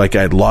at me like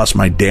I had lost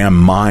my damn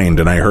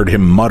mind, and I heard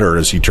him mutter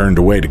as he turned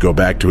away to go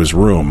back to his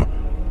room.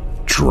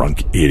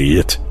 Drunk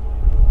idiot.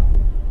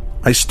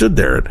 I stood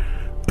there at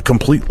a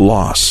complete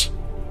loss.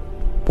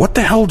 What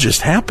the hell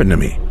just happened to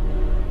me?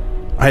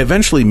 I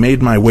eventually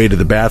made my way to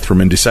the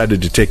bathroom and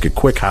decided to take a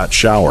quick hot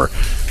shower,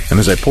 and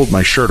as I pulled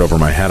my shirt over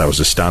my head, I was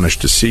astonished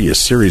to see a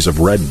series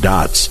of red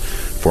dots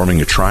forming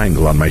a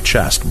triangle on my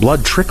chest.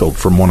 Blood trickled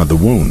from one of the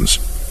wounds.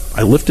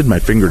 I lifted my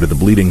finger to the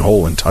bleeding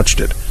hole and touched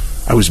it.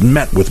 I was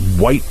met with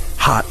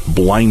white-hot,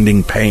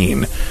 blinding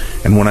pain,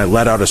 and when I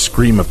let out a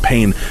scream of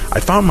pain,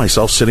 I found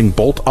myself sitting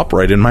bolt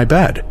upright in my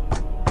bed.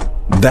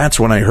 That's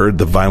when I heard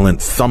the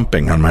violent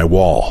thumping on my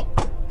wall.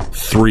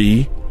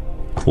 3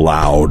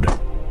 loud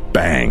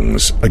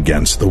bangs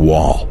against the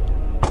wall.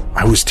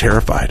 I was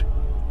terrified,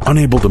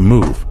 unable to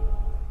move.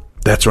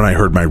 That's when I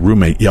heard my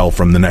roommate yell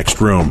from the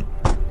next room,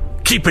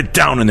 "Keep it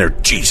down in there,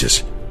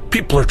 Jesus!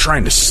 People are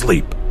trying to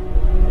sleep."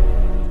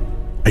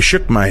 I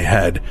shook my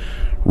head,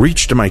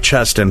 reached to my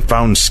chest, and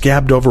found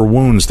scabbed over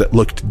wounds that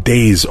looked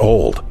days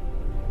old.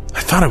 I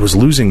thought I was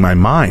losing my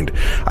mind.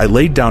 I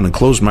laid down and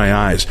closed my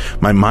eyes,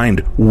 my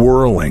mind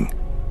whirling.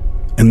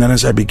 And then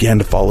as I began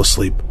to fall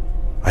asleep,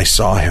 I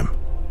saw him,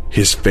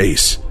 his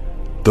face,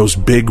 those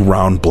big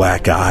round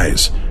black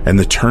eyes, and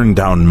the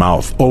turned-down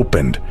mouth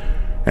opened,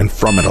 and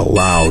from it a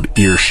loud,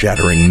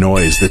 ear-shattering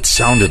noise that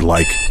sounded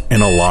like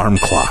an alarm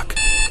clock.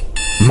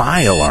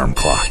 My alarm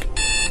clock.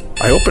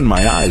 I opened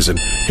my eyes and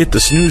hit the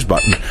snooze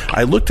button.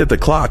 I looked at the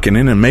clock, and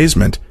in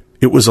amazement,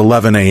 it was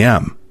 11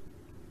 a.m.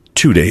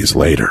 2 days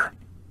later.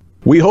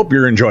 We hope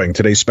you're enjoying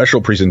today's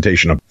special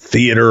presentation of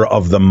Theater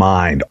of the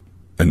Mind,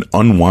 an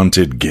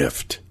unwanted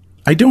gift.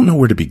 I don't know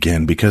where to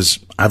begin because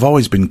I've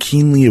always been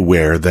keenly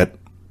aware that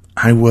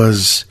I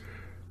was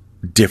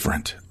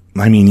different.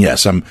 I mean,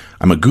 yes, I'm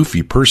a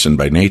goofy person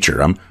by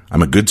nature.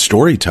 I'm a good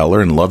storyteller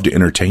and love to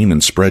entertain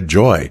and spread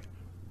joy.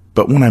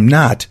 But when I'm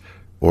not,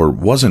 or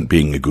wasn't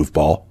being a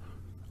goofball,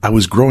 I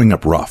was growing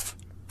up rough,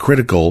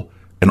 critical,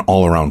 and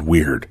all around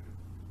weird.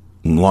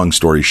 Long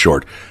story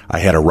short, I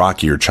had a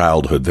rockier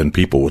childhood than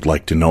people would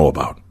like to know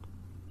about.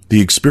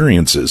 The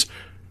experiences,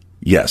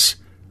 yes,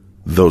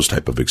 those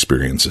type of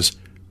experiences,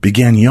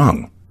 began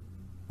young,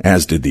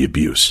 as did the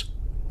abuse.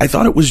 I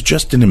thought it was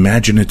just an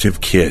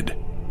imaginative kid,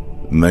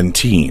 and then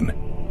teen,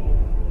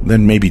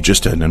 then maybe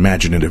just an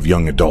imaginative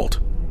young adult,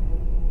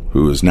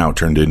 who has now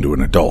turned into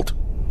an adult.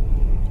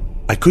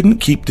 I couldn't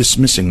keep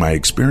dismissing my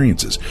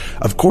experiences.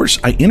 Of course,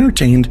 I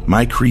entertained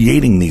my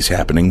creating these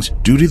happenings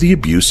due to the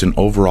abuse and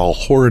overall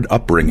horrid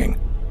upbringing.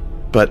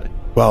 But,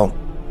 well,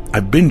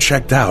 I've been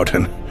checked out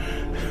and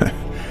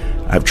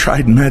I've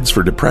tried meds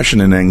for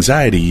depression and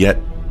anxiety, yet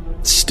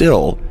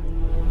still,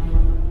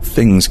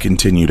 things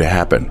continue to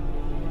happen.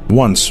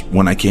 Once,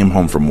 when I came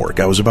home from work,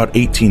 I was about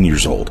 18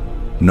 years old.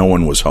 No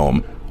one was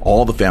home.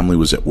 All the family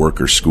was at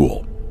work or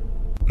school.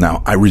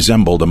 Now, I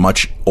resembled a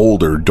much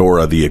older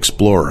Dora the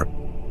Explorer,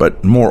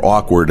 but more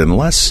awkward and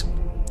less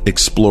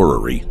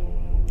explorer-y.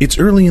 It's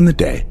early in the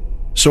day,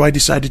 so I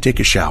decide to take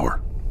a shower.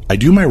 I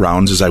do my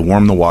rounds as I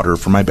warm the water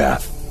for my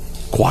bath.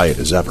 Quiet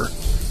as ever.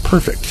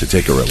 Perfect to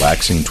take a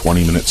relaxing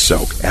 20-minute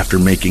soak after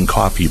making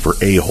coffee for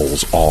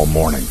a-holes all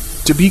morning.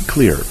 To be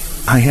clear,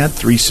 I had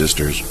 3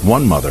 sisters,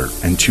 1 mother,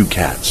 and 2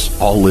 cats,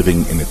 all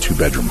living in a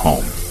 2-bedroom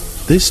home.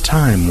 This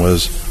time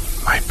was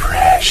my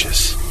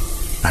precious.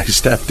 I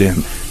stepped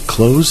in,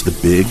 closed the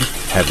big,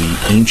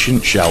 heavy,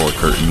 ancient shower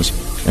curtains,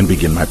 and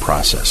begin my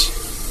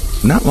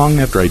process. Not long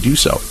after I do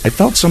so, I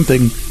felt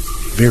something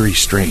very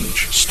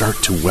strange start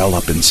to well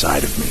up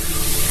inside of me.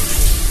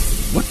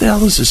 What the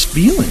hell is this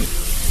feeling?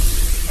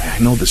 I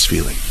know this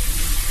feeling.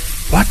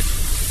 What?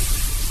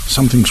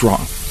 Something's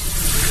wrong.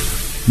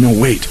 No,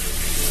 wait.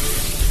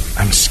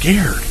 I'm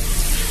scared.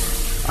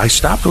 I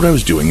stopped what I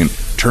was doing and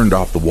turned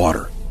off the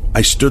water.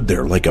 I stood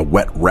there like a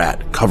wet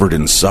rat covered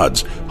in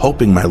suds,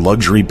 hoping my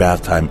luxury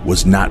bath time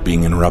was not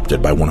being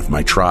interrupted by one of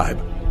my tribe.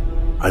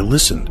 I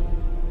listened,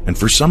 and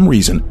for some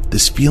reason,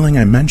 this feeling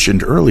I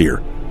mentioned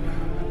earlier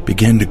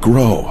began to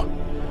grow,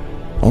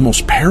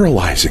 almost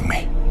paralyzing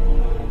me.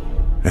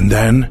 And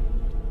then,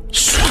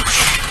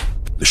 swoosh,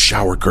 the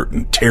shower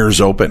curtain tears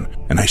open,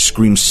 and I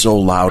scream so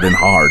loud and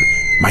hard,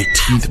 my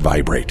teeth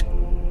vibrate.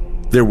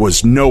 There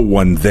was no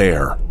one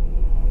there.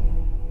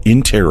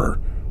 In terror,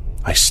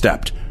 I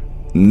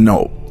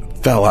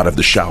fell out of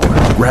the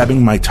shower,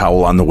 grabbing my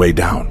towel on the way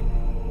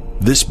down.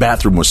 This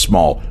bathroom was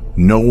small.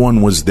 No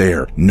one was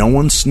there. No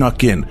one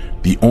snuck in.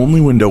 The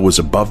only window was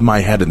above my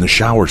head in the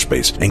shower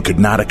space and could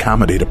not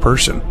accommodate a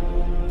person.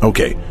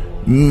 Okay,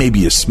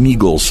 maybe a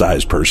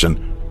Smeagol-sized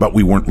person, but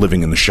we weren't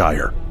living in the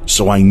Shire,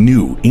 so I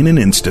knew in an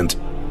instant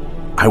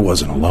I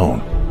wasn't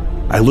alone.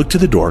 I looked to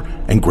the door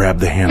and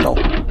grabbed the handle.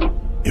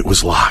 It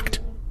was locked.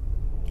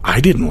 I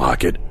didn't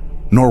lock it,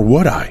 nor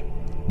would I.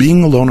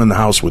 Being alone in the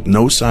house with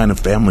no sign of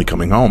family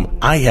coming home,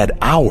 I had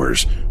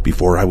hours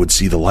before I would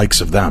see the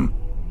likes of them.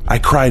 I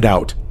cried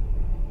out,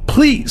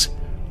 "Please,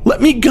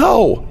 let me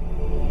go!"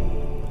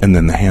 And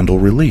then the handle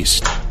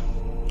released.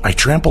 I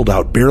trampled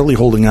out, barely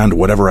holding on to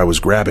whatever I was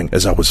grabbing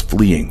as I was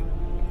fleeing.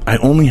 I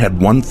only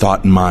had one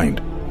thought in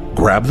mind: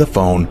 grab the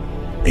phone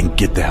and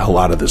get the hell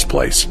out of this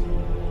place.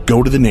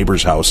 Go to the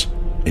neighbor's house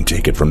and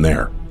take it from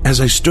there.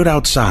 As I stood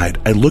outside,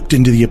 I looked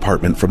into the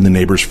apartment from the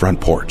neighbor's front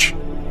porch,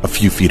 a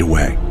few feet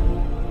away.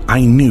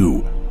 I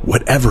knew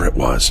whatever it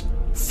was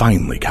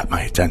finally got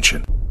my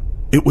attention.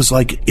 It was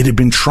like it had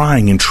been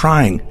trying, and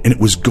it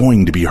was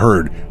going to be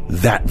heard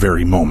that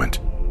very moment.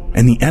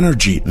 And the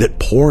energy that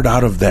poured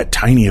out of that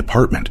tiny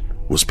apartment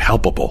was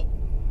palpable.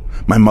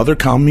 My mother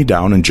calmed me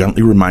down and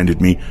gently reminded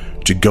me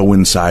to go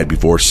inside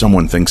before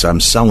someone thinks I'm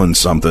selling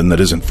something that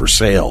isn't for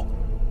sale.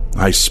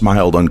 I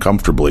smiled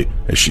uncomfortably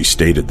as she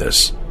stated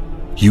this.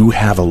 "You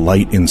have a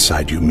light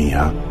inside you,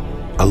 Mia.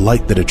 A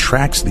light that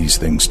attracts these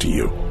things to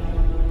you.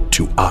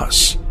 To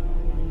us."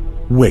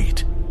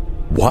 Wait,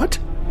 what?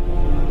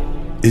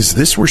 Is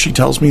this where she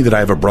tells me that I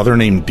have a brother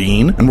named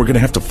Dean and we're going to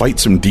have to fight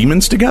some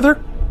demons together?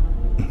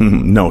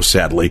 No,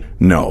 sadly,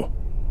 no.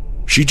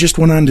 She just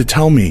went on to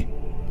tell me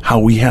how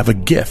we have a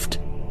gift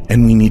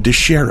and we need to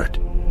share it.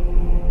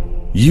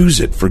 Use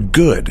it for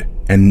good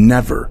and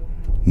never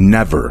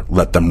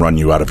let them run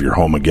you out of your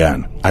home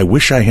again. I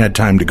wish I had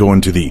time to go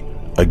into the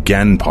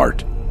again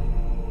part,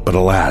 but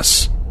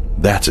alas,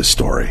 that's a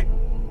story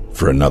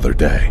for another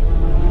day.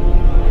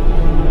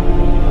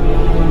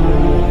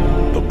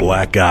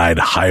 Black-eyed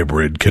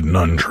hybrid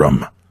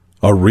conundrum,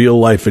 a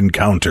real-life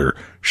encounter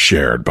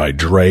shared by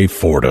Dre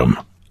Fordham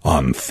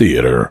on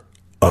Theater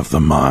of the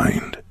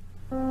Mind.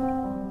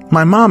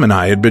 My mom and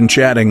I had been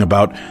chatting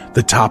about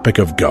the topic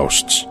of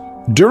ghosts.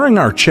 During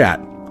our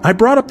chat, I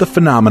brought up the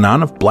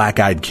phenomenon of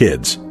black-eyed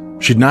kids.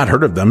 She'd not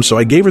heard of them, so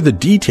I gave her the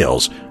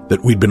details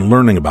that we'd been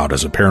learning about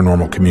as a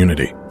paranormal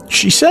community.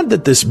 She said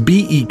that this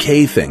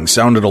BEK thing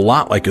sounded a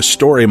lot like a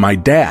story my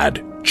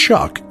dad,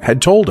 Chuck,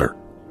 had told her.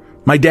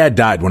 My dad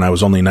died when I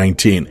was only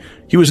 19.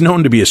 He was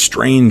known to be a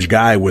strange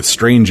guy with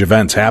strange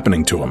events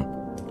happening to him.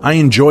 I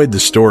enjoyed the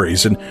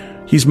stories, and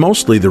he's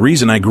mostly the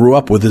reason I grew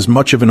up with as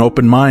much of an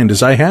open mind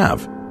as I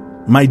have.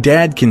 My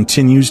dad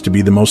continues to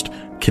be the most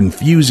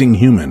confusing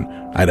human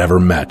I'd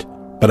ever met,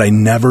 but I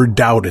never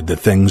doubted the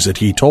things that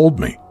he told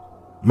me.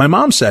 My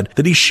mom said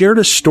that he shared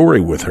a story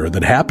with her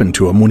that happened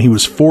to him when he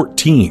was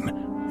 14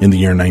 in the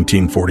year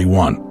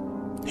 1941.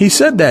 He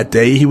said that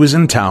day he was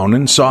in town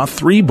and saw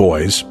 3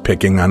 boys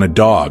picking on a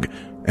dog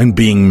and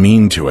being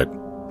mean to it.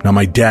 Now,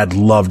 my dad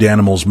loved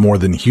animals more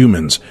than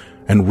humans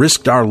and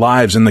risked our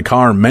lives in the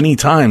car many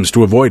times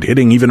to avoid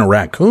hitting even a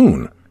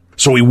raccoon.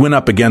 So he went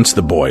up against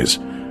the boys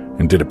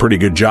and did a pretty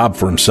good job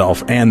for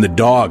himself and the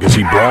dog as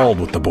he brawled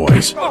with the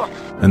boys.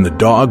 And the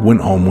dog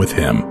went home with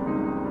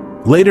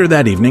him. Later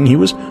that evening, he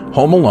was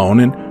home alone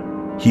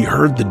and he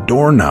heard the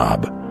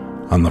doorknob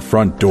on the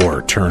front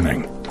door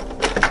turning.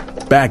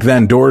 Back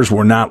then, doors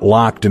were not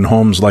locked in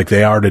homes like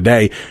they are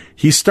today.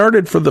 He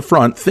started for the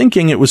front,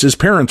 thinking it was his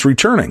parents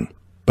returning.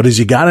 But as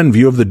he got in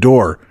view of the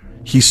door,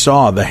 he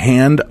saw the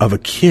hand of a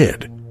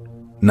kid,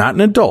 not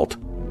an adult.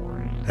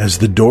 As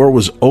the door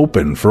was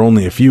open for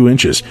only a few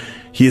inches,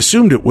 he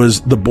assumed it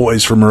was the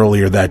boys from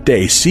earlier that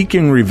day,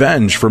 seeking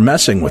revenge for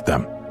messing with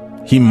them.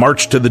 He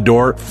marched to the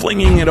door,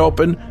 flinging it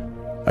open,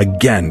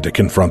 again to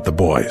confront the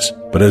boys.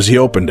 But as he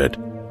opened it,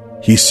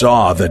 he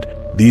saw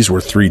that these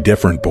were 3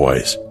 different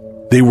boys.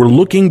 They were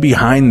looking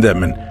behind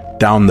them and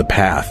down the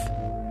path,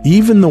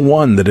 even the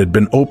one that had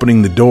been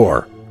opening the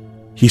door.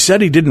 He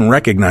said he didn't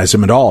recognize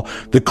him at all.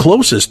 The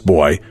closest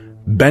boy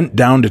bent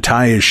down to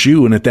tie his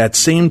shoe and at that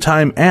same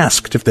time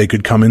asked if they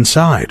could come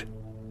inside.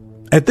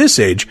 At this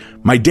age,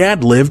 my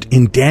dad lived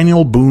in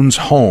Daniel Boone's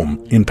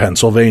home in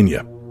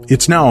Pennsylvania.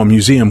 It's now a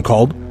museum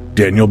called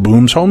Daniel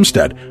Boone's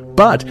Homestead,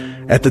 but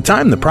at the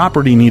time the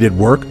property needed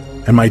work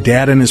and my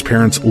dad and his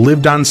parents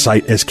lived on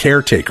site as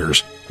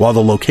caretakers while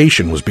the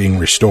location was being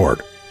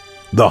restored.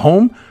 The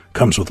home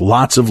comes with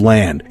lots of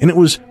land, and it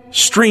was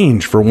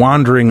strange for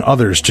wandering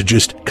others to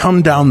just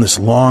come down this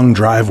long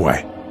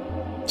driveway.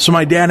 So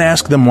my dad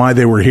asked them why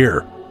they were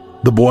here.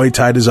 The boy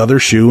tied his other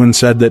shoe and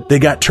said that they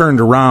got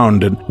turned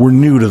around and were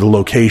new to the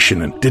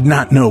location and did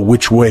not know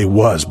which way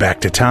was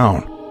back to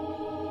town.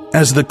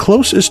 As the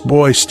closest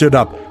boy stood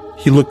up,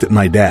 he looked at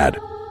my dad,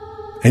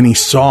 and he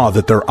saw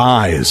that their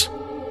eyes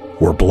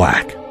were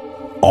black,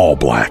 all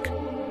black.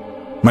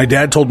 My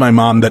dad told my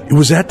mom that it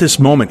was at this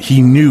moment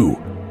he knew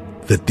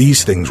that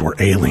these things were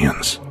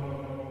aliens.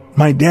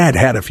 My dad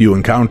had a few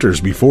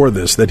encounters before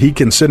this that he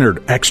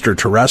considered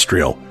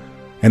extraterrestrial,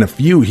 and a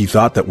few he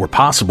thought that were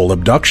possible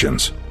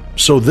abductions.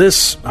 So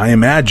this, I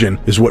imagine,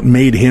 is what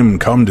made him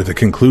come to the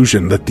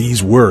conclusion that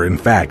these were, in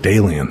fact,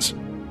 aliens.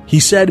 He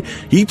said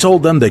he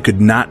told them they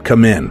could not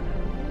come in,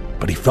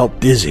 but he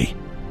felt dizzy,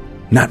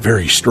 not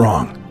very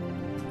strong.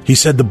 He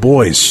said the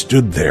boys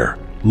stood there,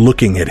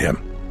 looking at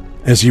him.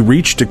 As he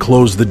reached to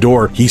close the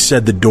door, he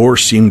said the door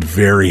seemed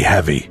very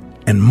heavy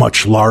and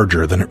much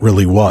larger than it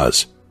really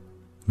was.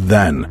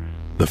 Then,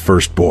 the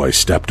first boy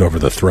stepped over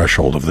the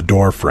threshold of the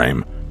door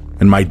frame,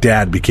 and my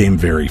dad became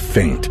very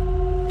faint.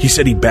 He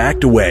said he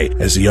backed away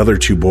as the other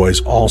 2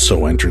 boys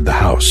also entered the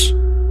house.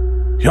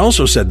 He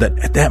also said that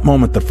at that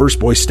moment the first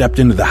boy stepped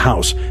into the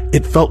house,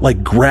 it felt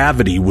like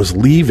gravity was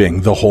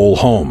leaving the whole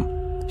home.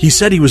 He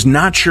said he was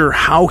not sure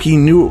how he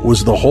knew it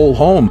was the whole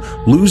home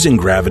losing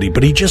gravity,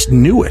 but he just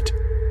knew it.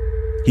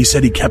 He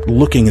said he kept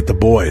looking at the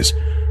boys,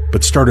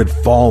 but started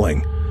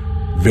falling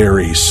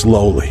very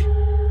slowly.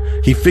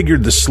 He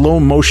figured the slow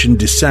motion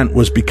descent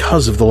was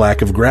because of the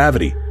lack of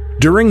gravity.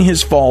 During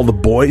his fall, the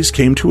boys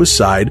came to his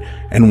side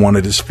and one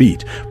at his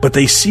feet, but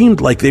they seemed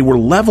like they were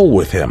level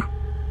with him,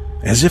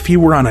 as if he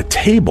were on a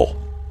table.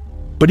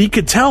 But he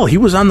could tell he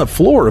was on the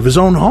floor of his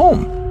own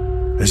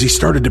home. As he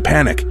started to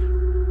panic,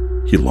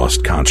 he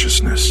lost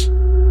consciousness.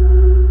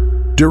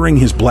 During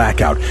his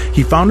blackout,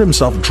 he found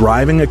himself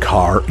driving a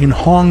car in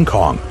Hong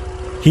Kong.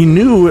 He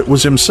knew it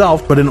was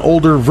himself, but an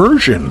older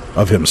version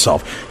of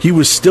himself. He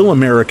was still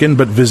American,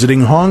 but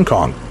visiting Hong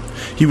Kong.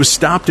 He was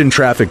stopped in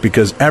traffic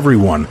because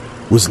everyone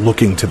was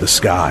looking to the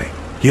sky.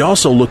 He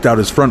also looked out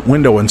his front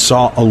window and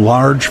saw a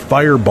large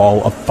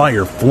fireball of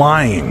fire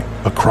flying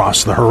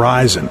across the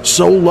horizon,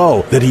 so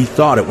low that he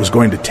thought it was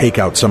going to take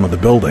out some of the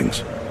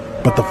buildings.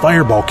 But the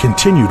fireball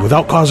continued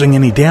without causing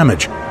any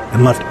damage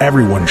and left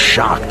everyone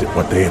shocked at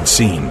what they had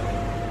seen.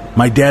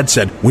 My dad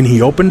said when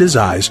he opened his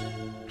eyes,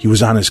 he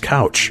was on his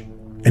couch,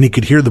 and he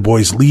could hear the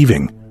boys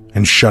leaving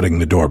and shutting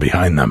the door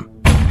behind them.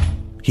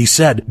 He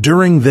said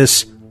during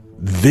this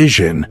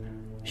vision,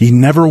 he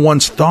never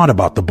once thought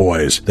about the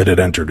boys that had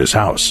entered his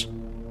house.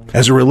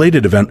 As a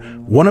related event,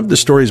 one of the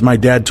stories my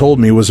dad told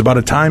me was about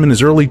a time in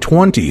his early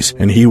 20s,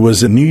 and he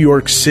was in New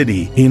York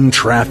City in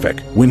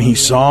traffic when he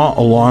saw,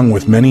 along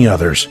with many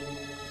others,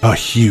 a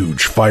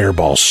huge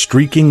fireball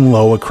streaking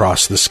low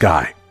across the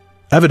sky.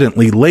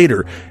 Evidently,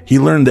 later, he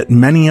learned that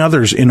many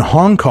others in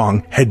Hong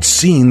Kong had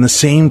seen the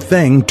same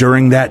thing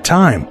during that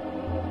time.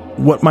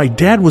 What my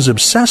dad was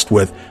obsessed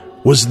with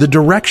was the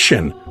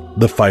direction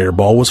the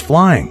fireball was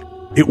flying.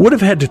 It would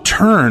have had to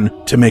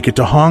turn to make it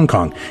to Hong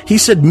Kong. He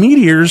said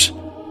meteors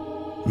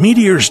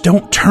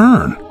don't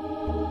turn.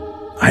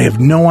 I have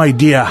no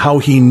idea how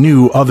he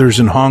knew others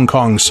in Hong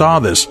Kong saw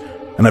this,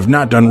 and I've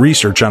not done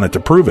research on it to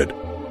prove it.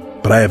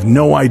 But I have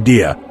no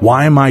idea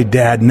why my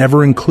dad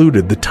never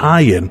included the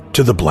tie-in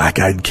to the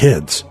black-eyed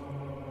kids.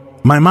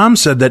 My mom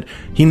said that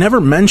he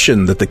never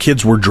mentioned that the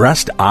kids were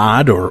dressed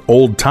odd or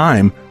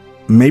old-time.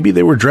 Maybe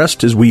they were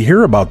dressed as we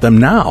hear about them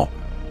now,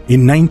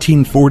 in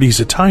 1940s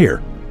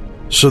attire.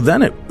 So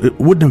then it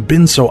wouldn't have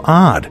been so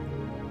odd.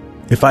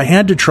 If I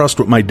had to trust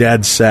what my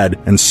dad said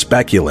and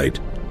speculate,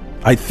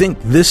 I think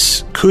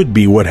this could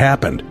be what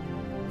happened.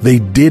 They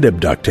did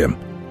abduct him,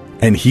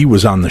 and he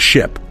was on the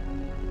ship,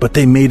 but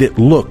they made it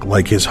look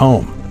like his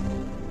home.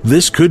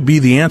 This could be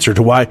the answer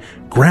to why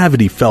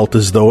gravity felt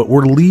as though it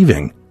were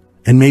leaving,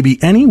 and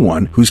maybe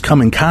anyone who's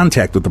come in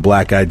contact with the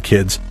black-eyed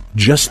kids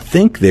just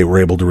think they were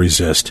able to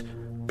resist,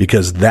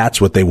 because that's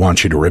what they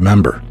want you to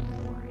remember.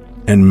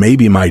 And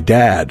maybe my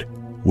dad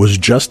was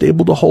just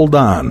able to hold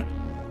on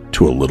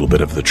to a little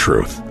bit of the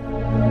truth.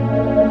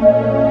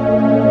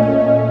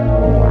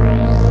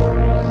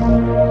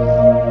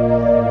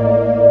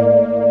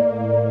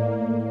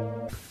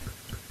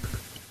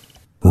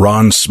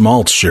 Ron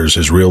Smaltz shares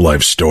his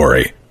real-life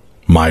story,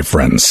 My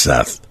Friend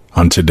Seth,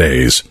 on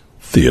today's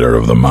Theater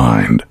of the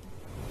Mind.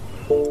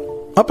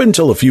 Up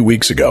until a few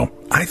weeks ago,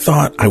 I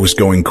thought I was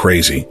going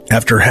crazy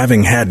after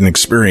having had an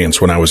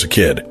experience when I was a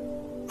kid.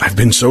 I've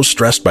been so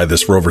stressed by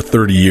this for over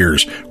 30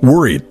 years,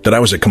 worried that I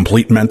was a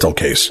complete mental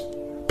case.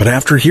 But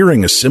after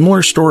hearing a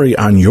similar story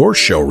on your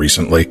show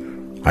recently,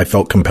 I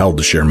felt compelled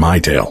to share my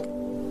tale.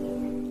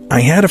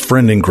 I had a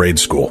friend in grade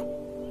school.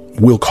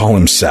 We'll call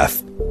him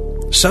Seth.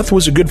 Seth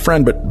was a good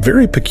friend, but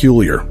very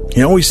peculiar.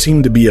 He always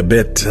seemed to be a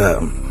bit,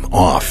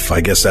 off.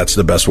 I guess that's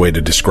the best way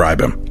to describe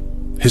him.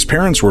 His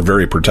parents were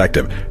very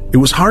protective. It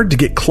was hard to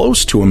get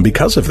close to him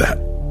because of that.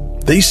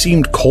 They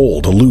seemed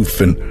cold,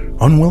 aloof, and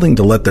unwilling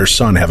to let their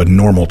son have a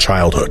normal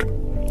childhood.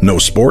 No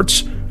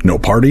sports, no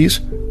parties,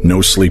 no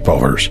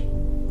sleepovers.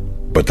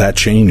 But that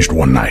changed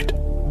one night.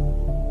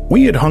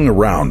 We had hung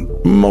around,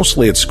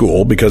 mostly at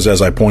school, because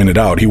as I pointed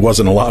out, he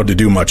wasn't allowed to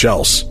do much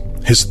else.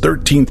 His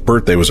 13th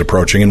birthday was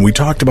approaching, and we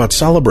talked about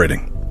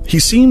celebrating. He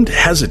seemed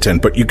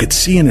hesitant, but you could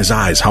see in his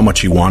eyes how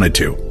much he wanted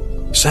to.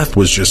 Seth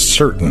was just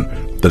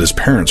certain that his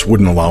parents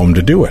wouldn't allow him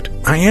to do it.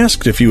 I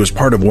asked if he was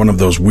part of one of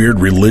those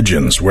weird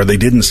religions where they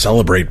didn't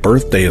celebrate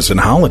birthdays and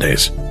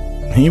holidays.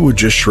 He would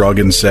just shrug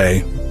and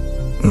say,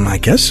 I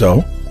guess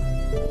so.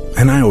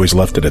 And I always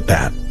left it at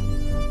that.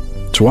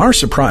 To our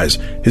surprise,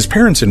 his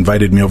parents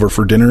invited me over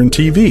for dinner and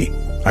TV.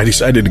 I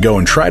decided to go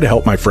and try to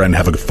help my friend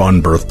have a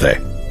fun birthday.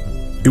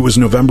 It was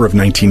November of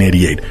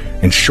 1988,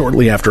 and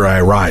shortly after I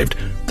arrived,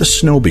 the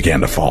snow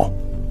began to fall,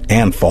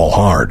 and fall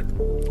hard.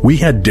 We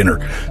had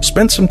dinner,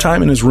 spent some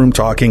time in his room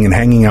talking and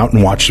hanging out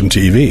and watched some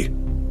TV.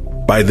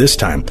 By this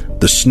time,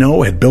 the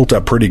snow had built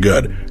up pretty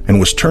good and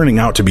was turning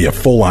out to be a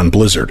full-on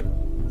blizzard.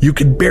 You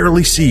could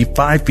barely see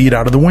 5 feet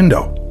out of the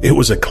window. It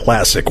was a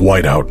classic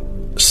whiteout.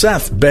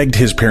 Seth begged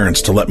his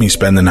parents to let me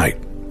spend the night.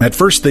 At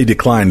first they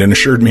declined and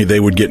assured me they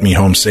would get me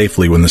home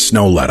safely when the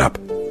snow let up.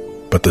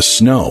 But the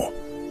snow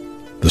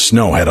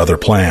had other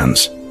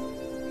plans.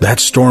 That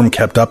storm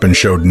kept up and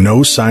showed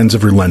no signs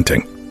of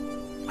relenting.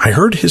 I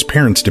heard his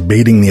parents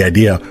debating the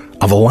idea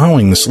of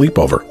allowing the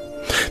sleepover.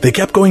 They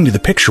kept going to the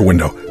picture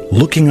window,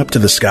 looking up to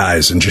the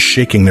skies and just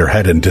shaking their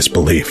head in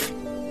disbelief.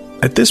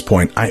 At this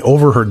point, I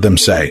overheard them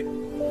say,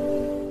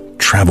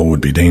 "Travel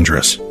would be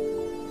dangerous."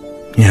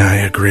 Yeah, I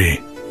agree.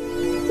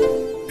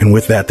 And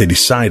with that, they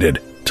decided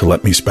to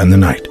let me spend the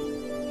night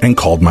and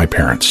called my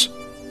parents.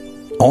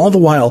 All the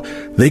while,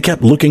 they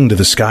kept looking to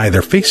the sky.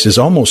 Their faces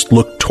almost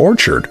looked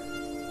tortured.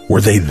 Were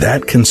they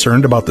that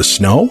concerned about the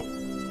snow,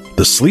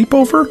 the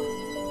sleepover,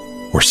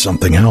 or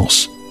something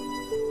else?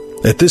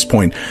 At this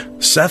point,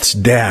 Seth's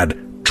dad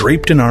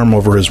draped an arm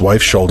over his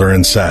wife's shoulder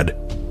and said,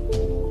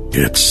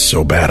 "It's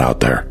so bad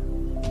out there.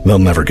 They'll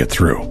never get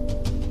through.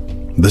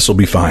 This'll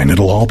be fine.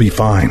 It'll all be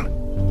fine."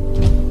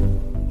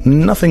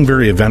 Nothing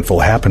very eventful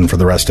happened for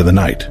the rest of the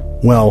night.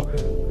 Well,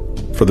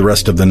 for the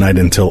rest of the night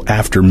until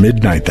after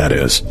midnight, that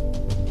is.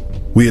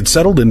 We had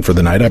settled in for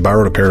the night. I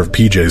borrowed a pair of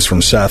PJs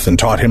from Seth and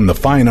taught him the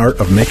fine art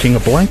of making a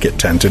blanket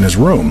tent in his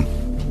room,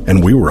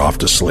 and we were off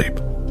to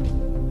sleep.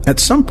 At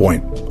some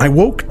point, I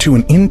woke to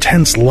an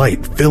intense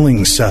light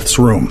filling Seth's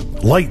room.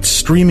 Light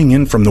streaming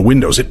in from the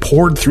windows. It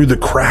poured through the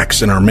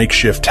cracks in our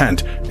makeshift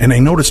tent, and I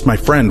noticed my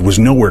friend was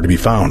nowhere to be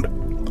found.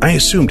 I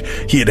assumed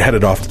he had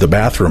headed off to the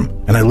bathroom,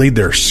 and I laid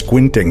there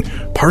squinting,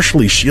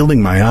 partially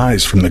shielding my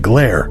eyes from the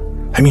glare.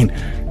 I mean,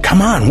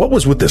 come on, what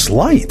was with this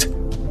light?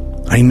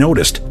 I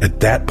noticed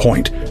at that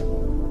point,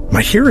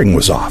 my hearing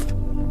was off.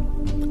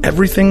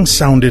 Everything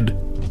sounded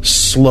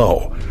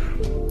slow,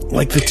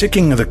 like the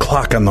ticking of the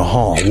clock on the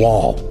hall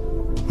wall.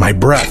 My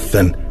breath,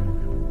 and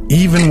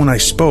even when I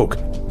spoke,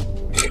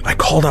 I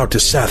called out to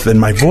Seth, and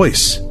my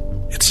voice,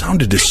 it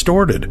sounded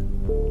distorted.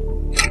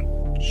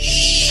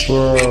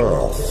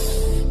 "Seth,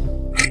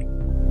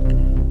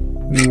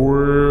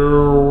 where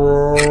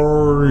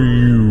are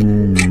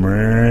you,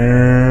 man?"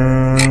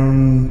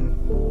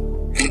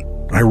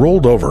 I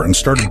rolled over and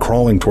started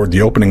crawling toward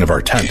the opening of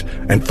our tent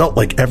and felt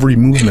like every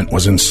movement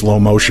was in slow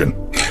motion,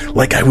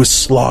 like I was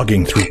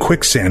slogging through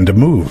quicksand to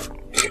move.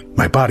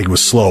 My body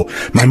was slow.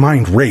 My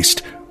mind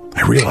raced.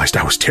 I realized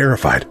I was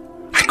terrified.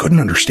 I couldn't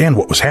understand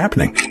what was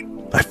happening.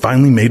 I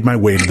finally made my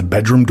way to the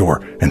bedroom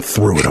door and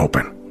threw it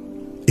open.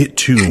 It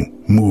too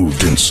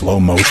moved in slow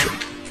motion.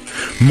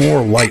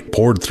 More light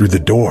poured through the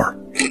door.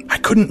 I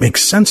couldn't make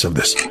sense of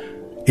this.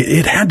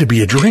 It had to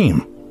be a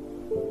dream.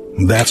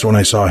 That's when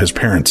I saw his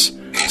parents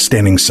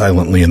standing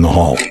silently in the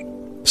hall,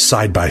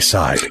 side by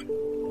side.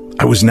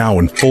 I was now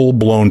in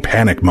full-blown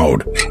panic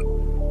mode.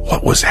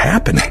 What was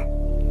happening?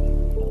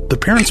 The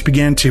parents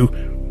began to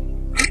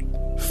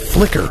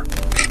flicker.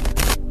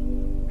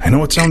 I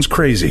know it sounds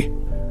crazy,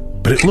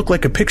 but it looked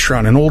like a picture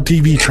on an old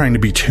TV trying to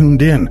be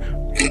tuned in.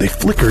 They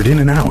flickered in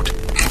and out.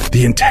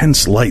 The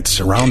intense light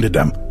surrounded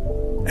them.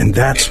 And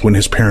that's when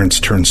his parents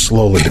turned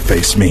slowly to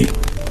face me,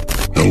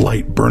 the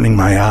light burning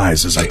my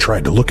eyes as I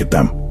tried to look at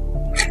them.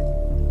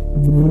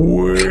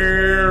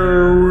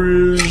 Where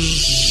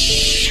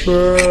is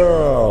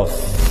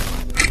Seth?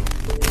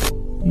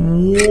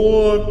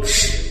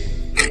 What's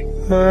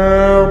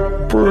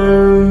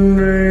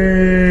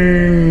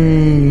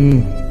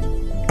happening?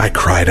 I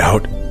cried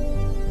out.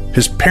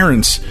 His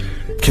parents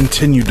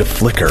continued to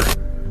flicker,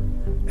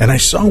 and I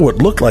saw what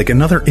looked like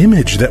another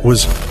image that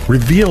was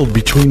revealed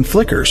between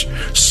flickers.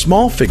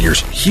 Small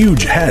figures,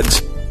 huge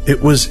heads.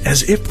 It was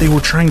as if they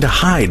were trying to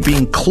hide,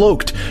 being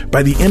cloaked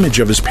by the image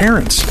of his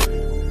parents.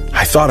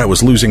 I thought I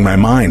was losing my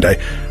mind.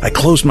 I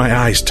closed my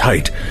eyes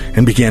tight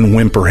and began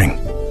whimpering.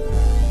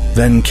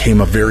 Then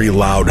came a very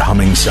loud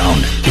humming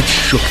sound. It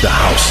shook the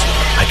house.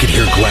 I could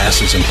hear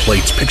glasses and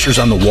plates, pictures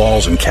on the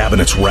walls and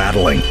cabinets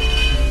rattling.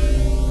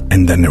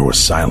 And then there was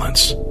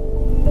silence.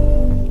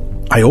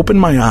 I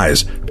opened my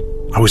eyes.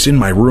 I was in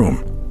my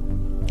room.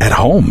 At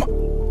home.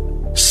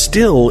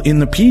 Still in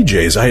the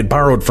PJs I had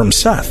borrowed from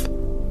Seth.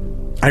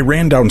 I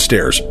ran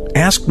downstairs,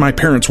 asked my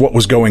parents what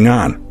was going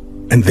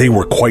on, and they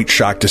were quite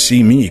shocked to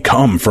see me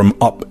come from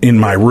up in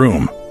my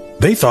room.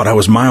 They thought I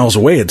was miles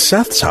away at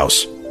Seth's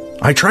house.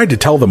 I tried to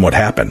tell them what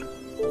happened.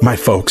 My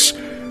folks,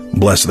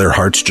 bless their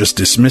hearts, just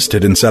dismissed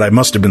it and said I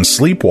must have been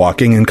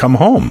sleepwalking and come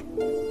home.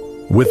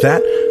 With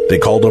that, they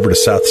called over to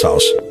Seth's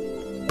house,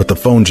 but the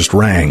phone just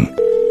rang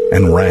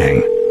and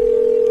rang.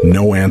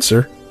 No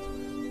answer,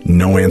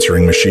 no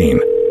answering machine.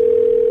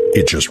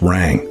 It just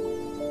rang.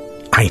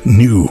 I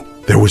knew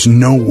there was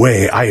no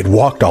way I had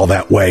walked all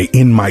that way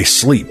in my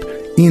sleep,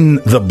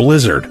 in the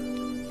blizzard.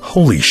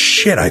 Holy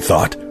shit, I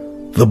thought.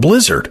 The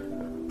blizzard.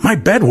 My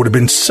bed would have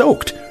been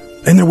soaked,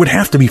 and there would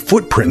have to be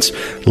footprints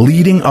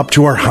leading up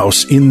to our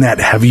house in that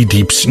heavy,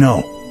 deep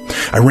snow.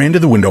 I ran to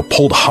the window,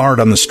 pulled hard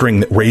on the string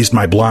that raised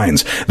my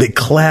blinds. They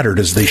clattered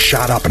as they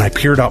shot up, and I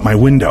peered out my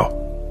window.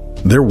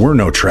 There were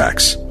no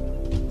tracks.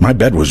 My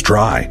bed was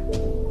dry.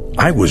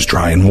 I was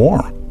dry and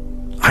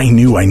warm. I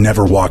knew I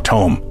never walked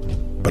home,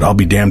 but I'll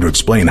be damned to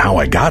explain how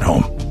I got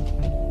home.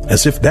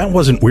 As if that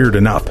wasn't weird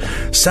enough,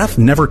 Seth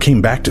never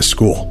came back to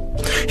school.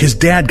 His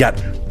dad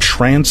got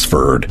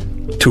transferred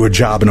to a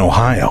job in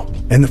Ohio,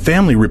 and the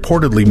family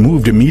reportedly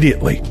moved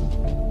immediately.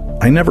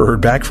 I never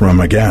heard back from him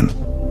again.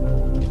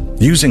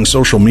 Using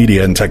social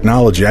media and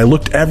technology, I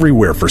looked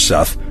everywhere for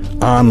Seth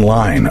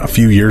online a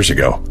few years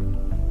ago,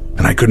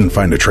 and I couldn't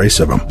find a trace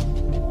of him.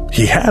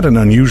 He had an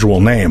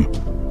unusual name,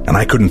 and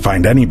I couldn't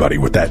find anybody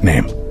with that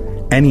name.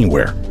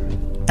 Anywhere.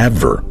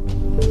 Ever.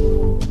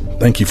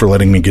 Thank you for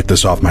letting me get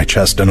this off my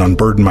chest and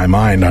unburden my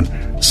mind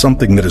on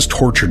something that has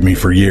tortured me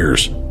for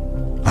years.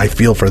 I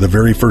feel for the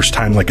very first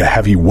time like a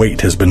heavy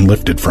weight has been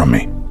lifted from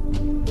me.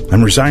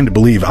 I'm resigned to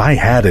believe I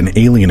had an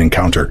alien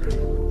encounter,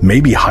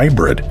 maybe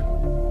hybrid.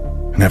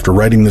 And after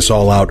writing this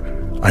all out,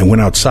 I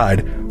went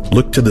outside,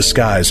 looked to the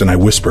skies, and I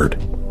whispered,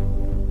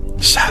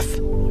 Seth,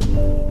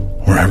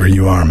 wherever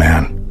you are,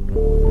 man,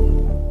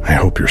 I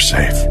hope you're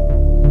safe.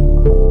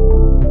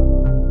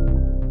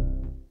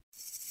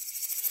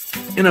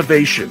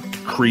 Innovation,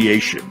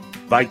 creation,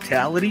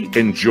 vitality,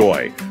 and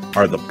joy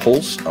are the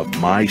pulse of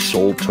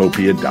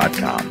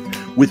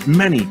MySoultopia.com, with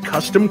many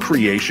custom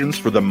creations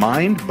for the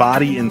mind,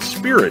 body, and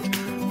spirit,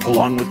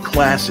 along with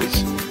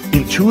classes,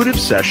 intuitive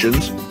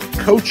sessions,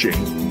 coaching,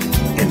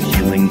 and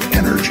healing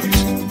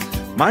energies.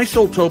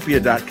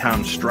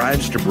 MySoultopia.com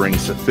strives to bring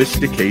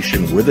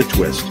sophistication with a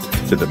twist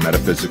to the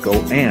metaphysical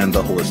and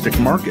the holistic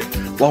market,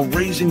 while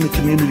raising the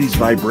community's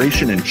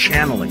vibration and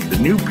channeling the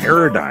new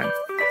paradigm,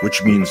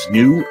 which means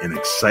new and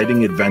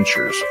exciting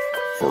adventures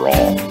for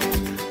all.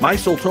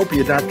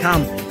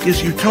 MySoultopia.com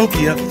is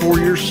utopia for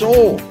your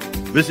soul.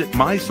 Visit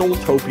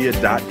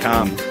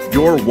MySoultopia.com,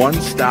 your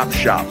one-stop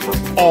shop for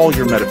all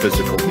your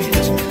metaphysical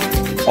needs,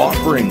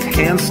 offering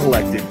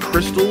hand-selected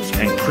crystals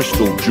and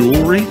crystal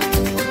jewelry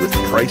with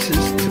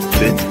prices to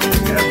fit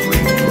every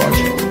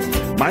budget.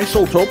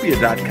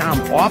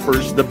 MySoultopia.com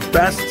offers the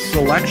best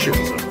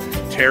selections of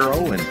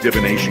tarot and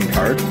divination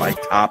cards by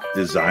top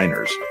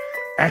designers,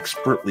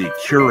 expertly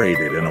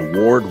curated and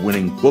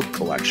award-winning book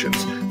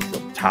collections from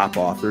top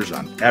authors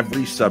on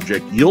every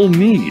subject you'll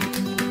need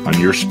on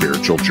your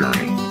spiritual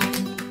journey.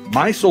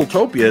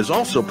 MySoultopia is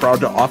also proud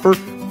to offer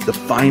the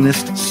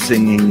finest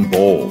singing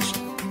bowls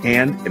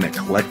and an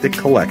eclectic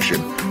collection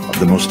of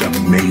the most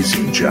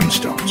amazing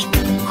gemstones,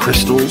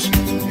 crystals,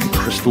 and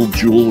crystal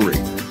jewelry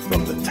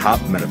from the top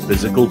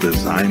metaphysical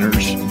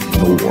designers in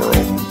the world.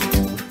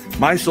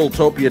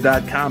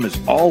 MySoultopia.com is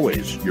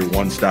always your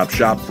one-stop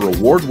shop for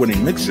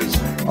award-winning mixes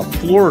of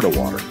Florida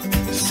water,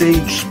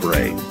 sage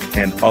spray,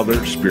 and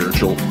other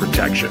spiritual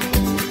protection.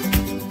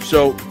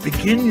 So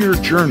begin your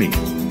journey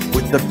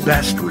with the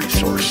best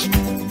resource,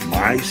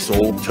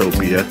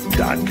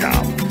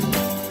 mysoultopia.com.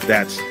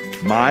 That's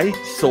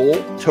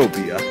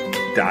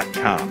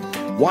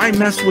mysoultopia.com. Why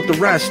mess with the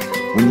rest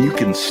when you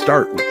can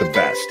start with the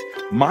best?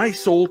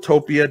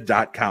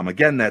 mysoultopia.com.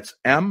 Again, that's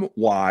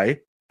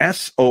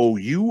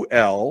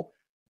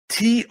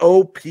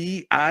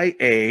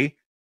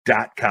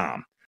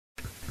mysoultopia.com.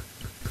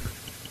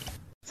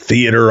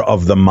 Theater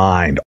of the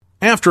Mind.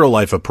 After a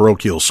life of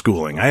parochial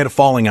schooling, I had a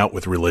falling out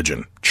with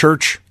religion,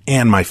 church,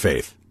 and my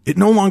faith. It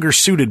no longer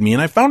suited me,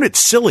 and I found it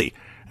silly,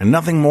 and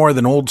nothing more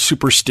than old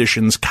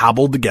superstitions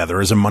cobbled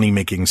together as a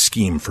money-making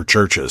scheme for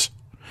churches.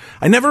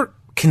 I never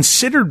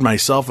considered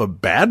myself a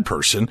bad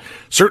person,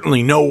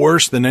 certainly no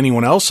worse than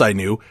anyone else I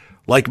knew.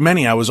 Like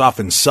many, I was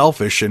often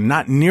selfish and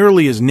not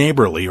nearly as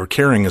neighborly or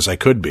caring as I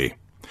could be.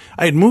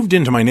 I had moved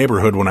into my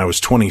neighborhood when I was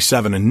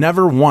 27 and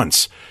never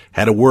once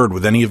had a word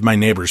with any of my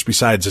neighbors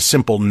besides a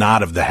simple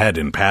nod of the head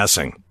in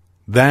passing.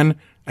 Then,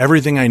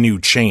 everything I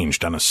knew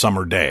changed on a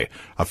summer day,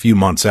 a few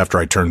months after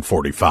I turned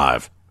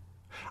 45.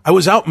 I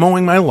was out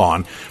mowing my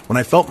lawn when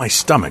I felt my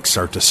stomach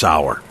start to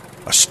sour,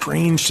 a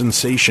strange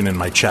sensation in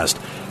my chest,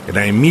 and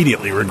I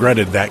immediately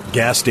regretted that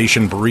gas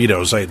station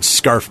burritos I had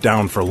scarfed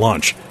down for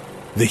lunch.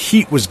 The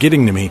heat was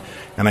getting to me,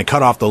 and I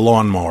cut off the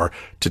lawnmower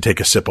to take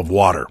a sip of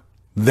water.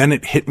 Then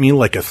it hit me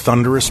like a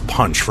thunderous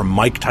punch from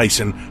Mike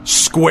Tyson,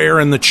 square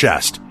in the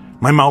chest.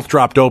 My mouth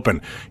dropped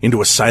open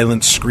into a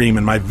silent scream,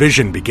 and my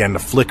vision began to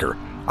flicker.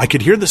 I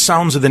could hear the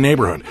sounds of the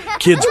neighborhood,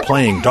 kids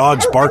playing,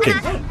 dogs barking,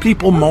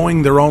 people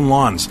mowing their own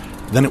lawns.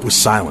 Then it was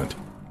silent.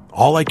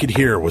 All I could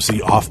hear was the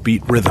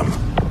offbeat rhythm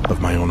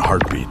of my own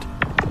heartbeat,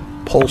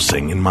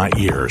 pulsing in my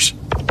ears,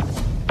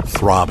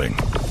 throbbing,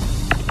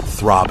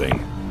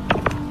 throbbing,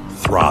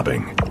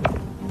 throbbing.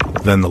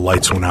 Then the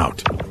lights went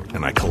out,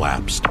 and I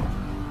collapsed.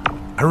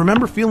 I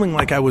remember feeling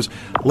like I was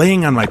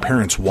laying on my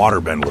parents'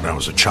 waterbed when I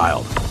was a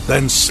child.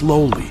 Then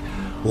slowly,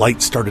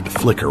 light started to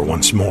flicker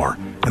once more,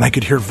 and I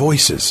could hear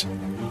voices.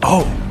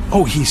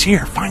 Oh, he's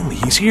here. Finally,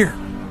 he's here.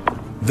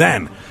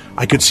 Then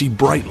I could see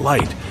bright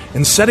light,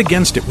 and set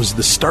against it was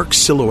the stark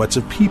silhouettes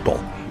of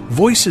people.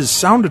 Voices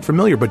sounded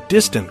familiar but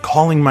distant,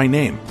 calling my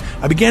name.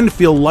 I began to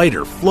feel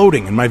lighter,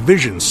 floating, and my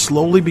vision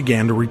slowly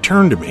began to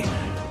return to me.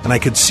 And I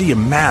could see a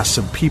mass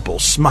of people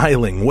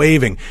smiling,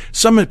 waving.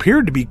 Some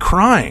appeared to be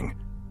crying.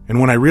 And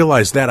when I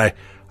realized that, I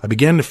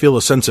began to feel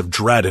a sense of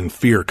dread and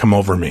fear come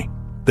over me.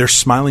 Their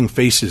smiling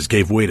faces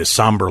gave way to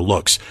somber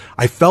looks.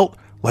 I felt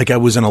like I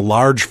was in a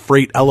large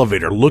freight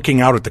elevator looking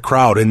out at the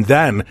crowd, and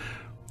then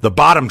the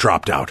bottom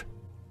dropped out.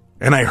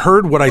 And I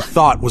heard what I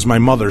thought was my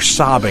mother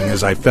sobbing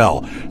as I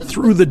fell.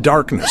 Through the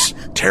darkness,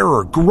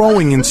 terror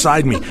growing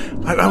inside me.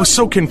 I was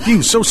so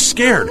confused, so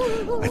scared.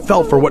 I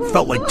fell for what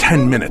felt like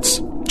 10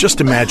 minutes.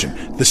 Just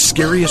imagine, the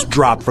scariest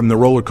drop from the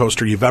roller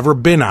coaster you've ever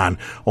been on,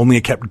 only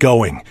it kept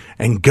going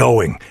and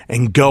going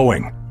and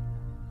going.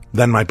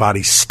 Then my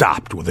body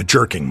stopped with a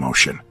jerking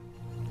motion.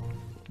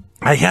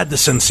 I had the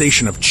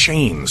sensation of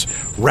chains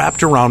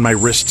wrapped around my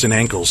wrists and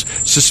ankles,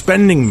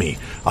 suspending me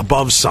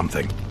above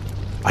something.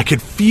 I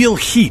could feel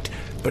heat,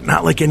 but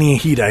not like any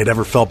heat I had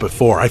ever felt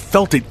before. I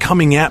felt it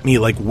coming at me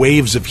like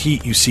waves of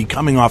heat you see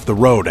coming off the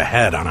road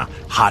ahead on a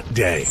hot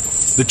day.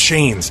 The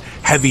chains,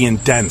 heavy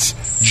and dense,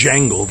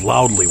 jangled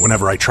loudly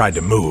whenever I tried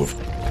to move.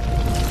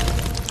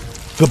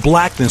 The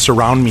blackness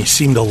around me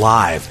seemed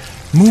alive,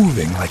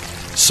 moving like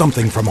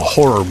something from a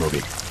horror movie.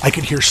 I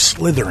could hear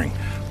slithering,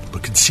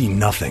 but could see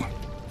nothing.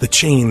 The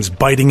chains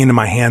biting into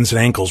my hands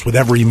and ankles with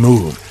every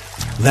move.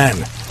 Then,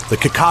 the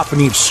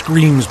cacophony of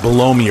screams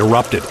below me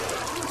erupted.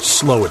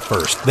 Slow at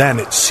first, then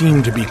it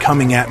seemed to be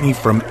coming at me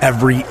from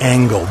every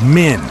angle.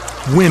 Men,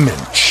 women,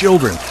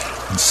 children,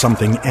 and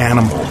something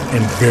animal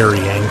and very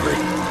angry.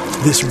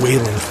 This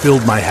wailing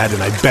filled my head,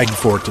 and I begged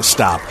for it to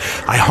stop.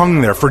 I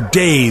hung there for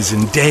days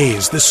and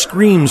days. The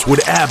screams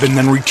would ebb and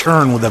then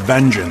return with a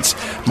vengeance.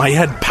 My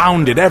head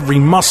pounded, every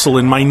muscle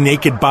in my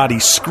naked body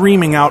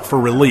screaming out for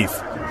relief.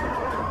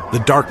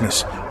 The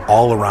darkness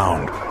all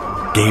around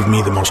gave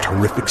me the most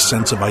horrific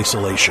sense of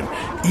isolation.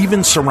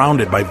 Even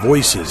surrounded by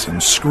voices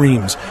and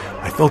screams,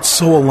 I felt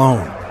so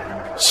alone,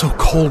 so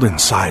cold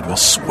inside while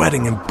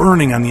sweating and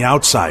burning on the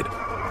outside.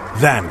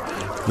 Then,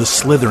 the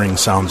slithering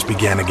sounds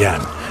began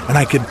again, and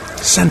I could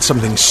sense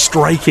something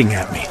striking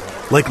at me,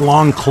 like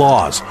long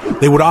claws.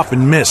 They would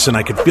often miss, and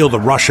I could feel the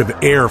rush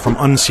of air from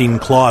unseen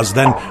claws,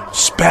 then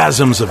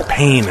spasms of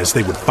pain as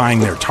they would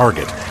find their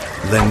target.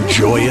 Then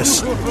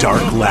joyous,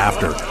 dark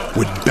laughter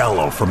would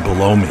bellow from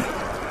below me.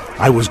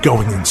 I was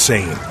going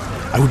insane.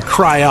 I would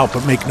cry out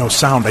but make no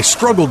sound. I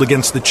struggled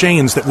against the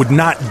chains that would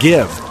not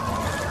give.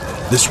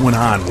 This went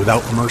on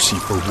without mercy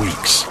for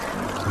weeks.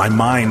 My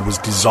mind was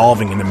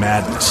dissolving into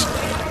madness.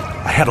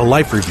 I had a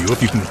life review,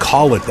 if you can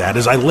call it that.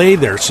 As I lay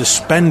there,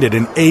 suspended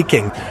and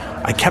aching,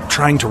 I kept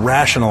trying to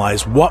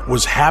rationalize what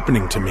was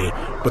happening to me,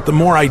 but the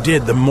more I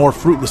did, the more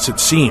fruitless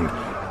it seemed.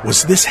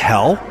 Was this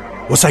hell?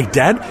 Was I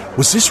dead?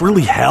 Was this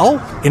really hell?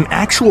 An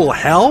actual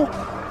hell?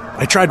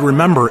 I tried to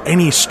remember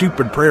any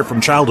stupid prayer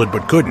from childhood,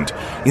 but couldn't.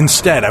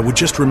 Instead, I would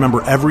just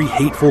remember every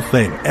hateful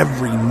thing,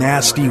 every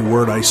nasty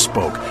word I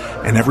spoke,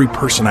 and every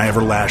person I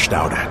ever lashed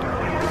out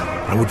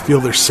at. I would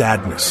feel their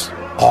sadness,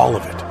 all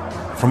of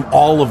it, from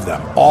all of them,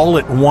 all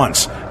at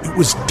once. It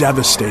was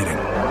devastating.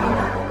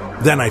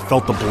 Then I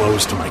felt the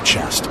blows to my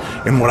chest,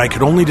 and what I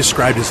could only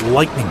describe as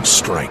lightning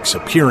strikes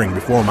appearing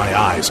before my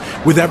eyes.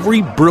 With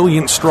every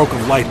brilliant stroke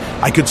of light,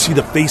 I could see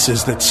the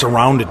faces that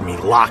surrounded me,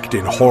 locked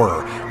in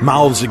horror,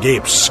 mouths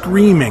agape,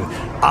 screaming,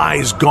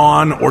 eyes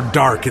gone or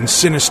dark and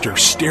sinister,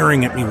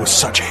 staring at me with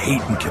such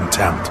hate and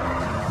contempt.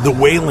 The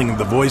wailing of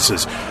the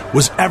voices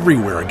was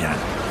everywhere again.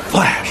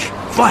 Flash,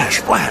 flash,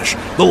 flash.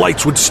 The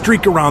lights would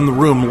streak around the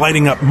room,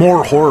 lighting up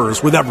more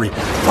horrors with every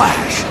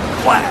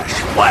flash, flash,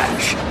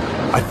 flash.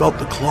 I felt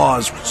the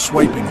claws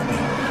swiping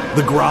at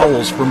me, the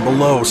growls from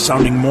below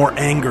sounding more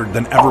angered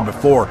than ever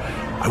before.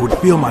 I would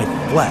feel my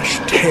flesh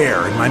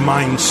tear and my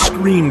mind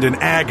screamed in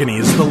agony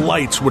as the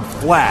lights would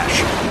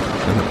flash,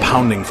 and the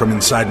pounding from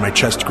inside my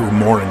chest grew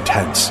more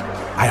intense.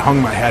 I hung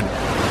my head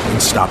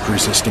and stopped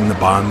resisting the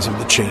bonds of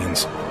the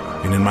chains,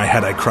 and in my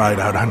head I cried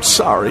out, "I'm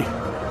sorry,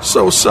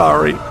 so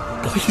sorry.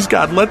 Please,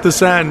 God, let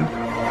this end."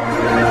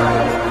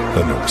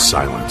 Then there was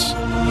silence.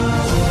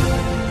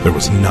 There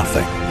was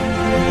nothing.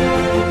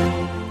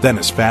 Then,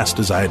 as fast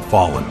as I had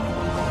fallen,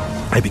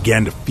 I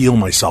began to feel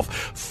myself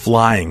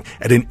flying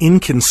at an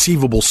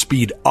inconceivable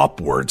speed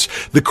upwards.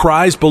 The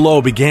cries below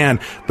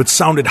began, but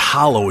sounded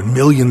hollow and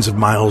millions of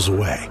miles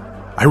away.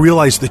 I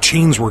realized the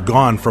chains were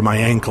gone from my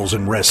ankles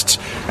and wrists,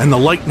 and the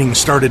lightning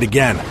started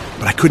again,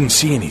 but I couldn't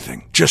see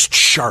anything, just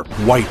sharp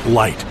white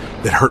light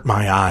that hurt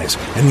my eyes,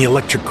 and the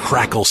electric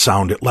crackle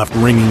sound it left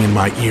ringing in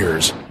my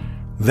ears.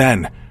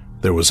 Then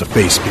there was a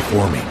face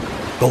before me,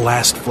 the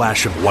last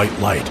flash of white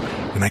light,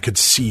 and I could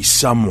see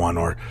someone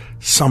or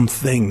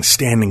something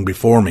standing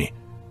before me.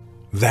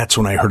 That's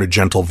when I heard a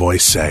gentle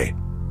voice say,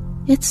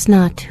 "It's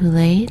not too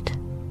late."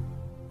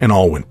 And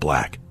all went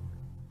black.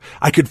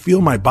 I could feel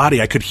my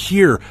body. I could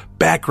hear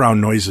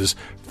background noises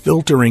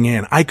filtering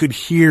in. I could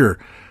hear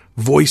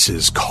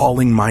voices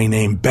calling my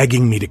name,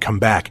 begging me to come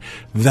back.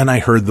 Then I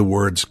heard the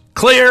words,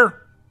 "Clear!"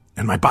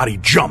 And my body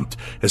jumped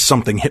as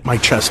something hit my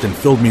chest and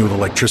filled me with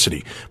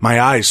electricity.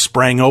 My eyes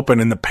sprang open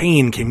and the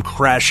pain came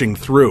crashing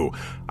through.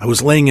 I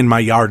was laying in my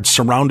yard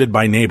surrounded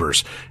by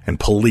neighbors and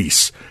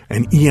police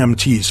and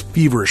EMTs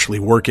feverishly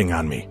working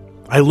on me.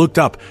 I looked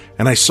up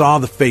and I saw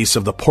the face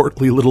of the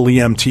portly little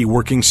EMT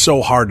working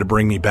so hard to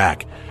bring me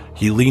back.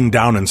 He leaned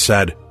down and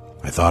said,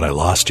 "I thought I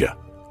lost you.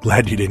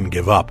 Glad you didn't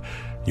give up.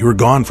 You were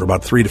gone for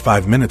about 3 to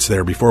 5 minutes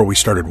there before we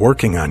started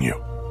working on you."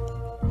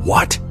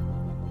 What?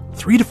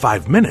 3 to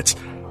 5 minutes?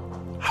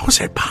 How was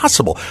that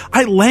possible?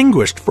 I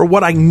languished for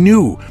what I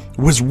knew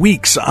was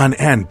weeks on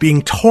end,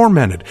 being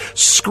tormented,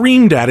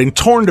 screamed at, and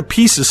torn to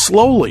pieces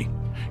slowly.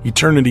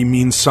 Eternity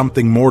means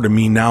something more to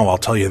me now, I'll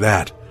tell you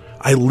that.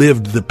 I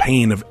lived the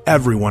pain of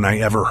everyone I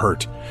ever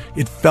hurt.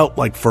 It felt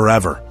like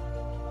forever.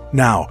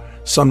 Now,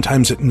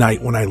 sometimes at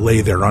night when I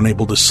lay there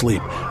unable to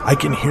sleep, I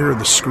can hear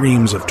the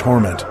screams of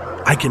torment.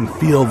 I can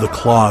feel the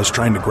claws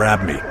trying to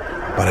grab me,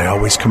 but I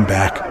always come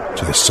back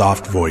to the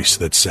soft voice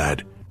that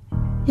said,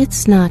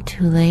 "It's not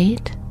too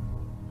late."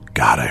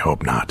 God, I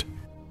hope not.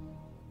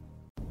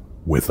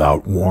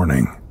 Without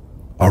Warning,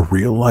 a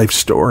real-life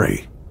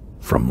story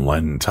from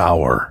Len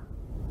Tower.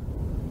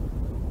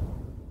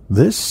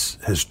 This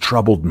has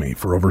troubled me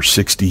for over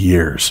 60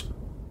 years,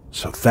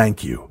 so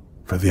thank you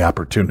for the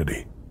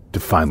opportunity to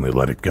finally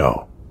let it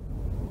go.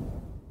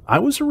 I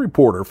was a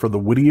reporter for the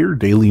Whittier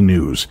Daily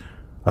News,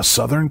 a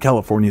Southern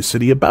California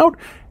city about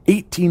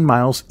 18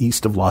 miles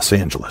east of Los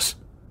Angeles.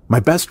 My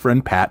best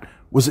friend Pat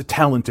was a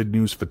talented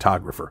news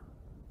photographer.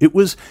 It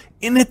was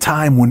in a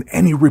time when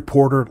any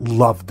reporter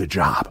loved the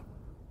job.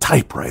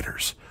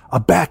 Typewriters, a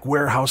back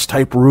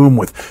warehouse-type room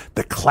with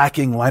the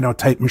clacking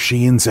linotype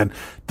machines and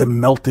the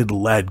melted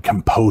lead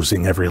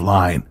composing every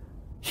line.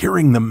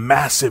 Hearing the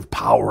massive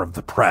power of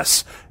the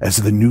press as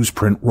the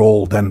newsprint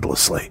rolled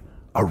endlessly,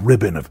 a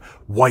ribbon of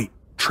white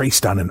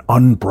traced on an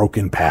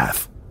unbroken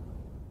path.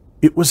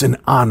 It was an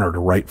honor to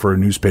write for a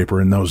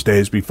newspaper in those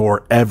days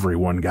before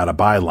everyone got a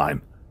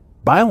byline.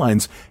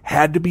 Bylines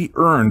had to be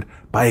earned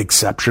by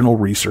exceptional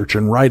research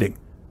and writing.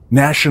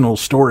 National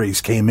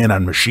stories came in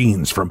on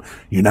machines from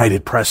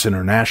United Press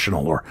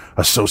International or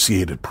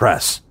Associated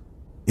Press.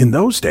 In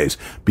those days,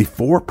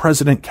 before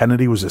President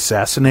Kennedy was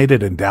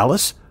assassinated in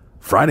Dallas,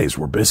 Fridays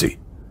were busy.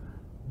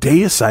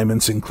 Day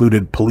assignments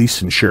included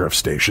police and sheriff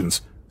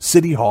stations,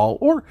 city hall,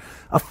 or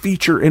a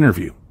feature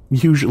interview,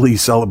 usually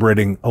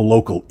celebrating a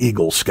local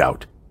Eagle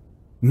Scout.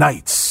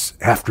 Nights,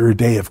 after a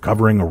day of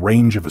covering a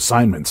range of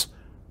assignments,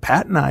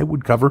 Pat and I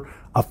would cover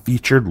a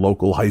featured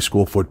local high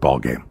school football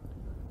game.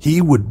 He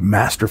would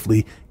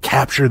masterfully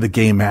capture the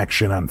game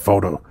action on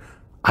photo.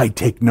 I'd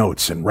take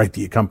notes and write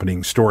the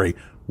accompanying story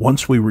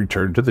once we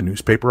returned to the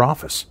newspaper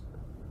office.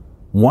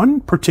 One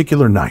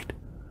particular night,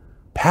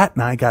 Pat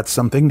and I got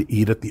something to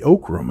eat at the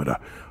Oak Room at a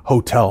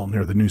hotel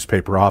near the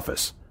newspaper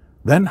office,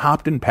 then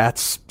hopped in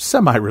Pat's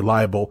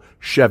semi-reliable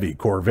Chevy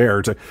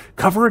Corvair to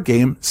cover a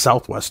game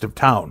southwest of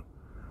town.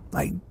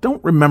 I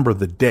don't remember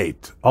the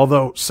date,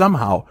 although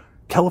somehow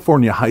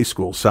California high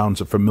school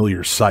sounds a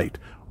familiar sight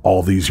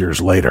all these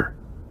years later.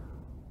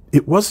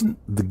 It wasn't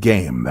the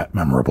game that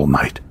memorable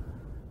night.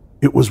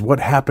 It was what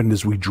happened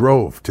as we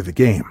drove to the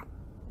game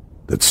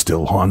that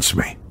still haunts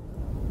me.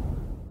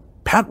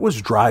 Pat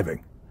was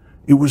driving.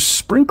 It was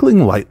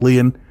sprinkling lightly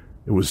and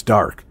it was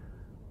dark.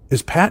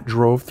 As Pat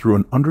drove through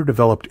an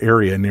underdeveloped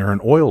area near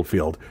an oil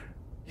field,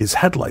 his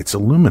headlights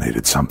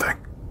illuminated something.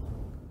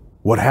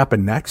 What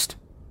happened next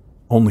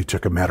only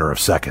took a matter of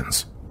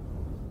seconds.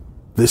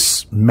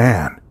 This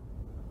man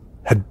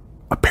had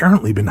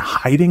apparently been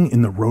hiding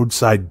in the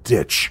roadside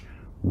ditch,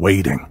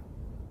 waiting.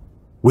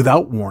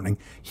 Without warning,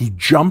 he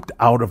jumped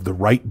out of the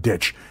right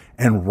ditch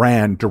and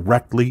ran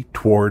directly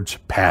towards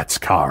Pat's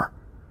car.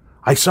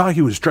 I saw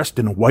he was dressed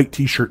in a white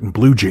t-shirt and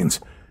blue jeans.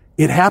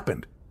 It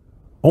happened.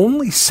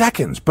 Only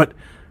seconds, but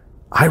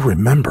I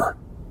remember.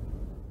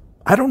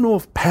 I don't know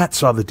if Pat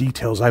saw the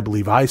details I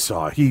believe I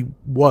saw. He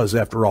was,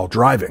 after all,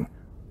 driving.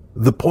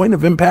 The point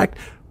of impact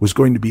was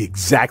going to be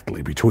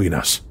exactly between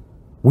us.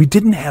 We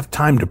didn't have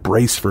time to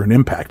brace for an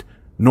impact,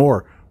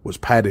 nor was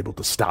Pat able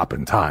to stop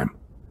in time.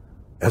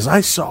 As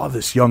I saw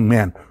this young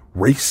man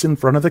race in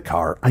front of the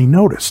car, I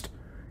noticed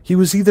he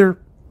was either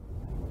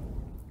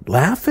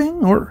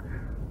laughing or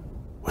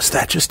was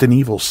that just an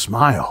evil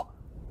smile?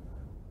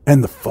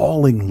 And the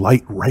falling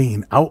light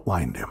rain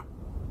outlined him.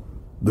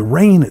 The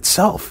rain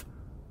itself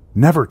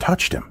never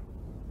touched him.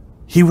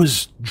 He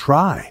was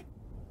dry,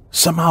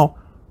 somehow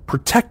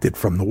protected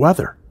from the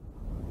weather.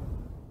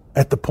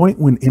 At the point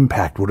when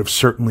impact would have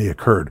certainly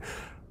occurred,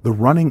 the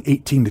running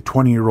 18 to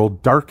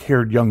 20-year-old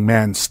dark-haired young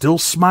man, still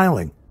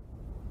smiling,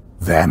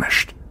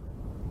 vanished.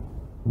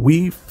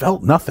 We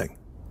felt nothing.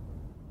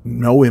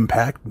 No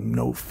impact,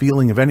 no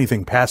feeling of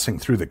anything passing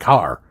through the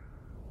car.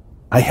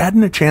 I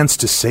hadn't a chance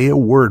to say a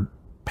word.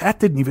 Pat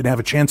didn't even have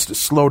a chance to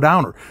slow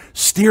down or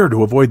steer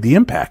to avoid the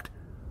impact.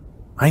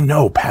 I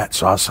know Pat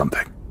saw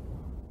something.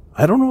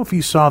 I don't know if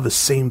he saw the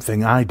same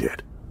thing I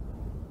did.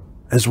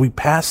 As we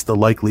passed the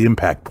likely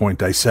impact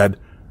point, I said,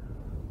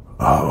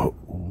 "Oh,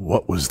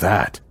 what was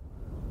that?"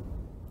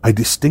 I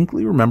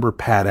distinctly remember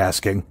Pat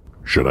asking,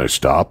 "Should I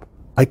stop?"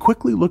 I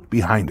quickly looked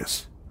behind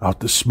us, out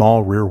the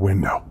small rear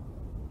window.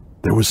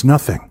 There was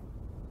nothing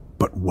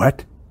but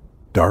wet,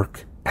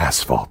 dark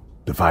asphalt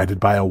divided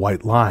by a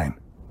white line.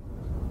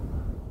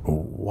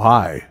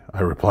 "Why?"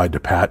 I replied to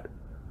Pat.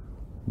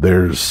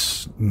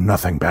 "There's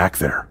nothing back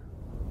there."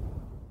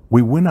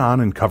 We went on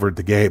and covered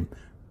the game.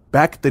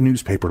 Back at the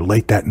newspaper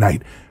late that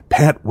night,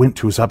 Pat went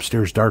to his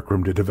upstairs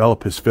darkroom to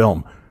develop his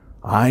film.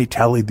 I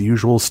tallied the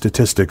usual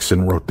statistics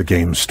and wrote the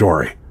game's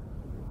story.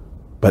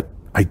 But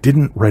I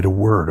didn't write a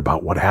word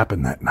about what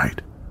happened that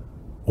night,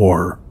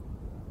 or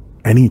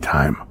any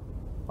time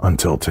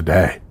until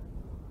today.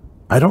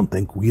 I don't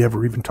think we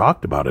ever even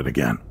talked about it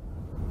again.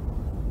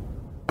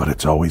 But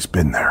it's always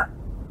been there,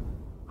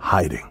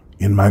 hiding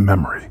in my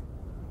memory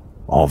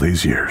all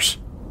these years.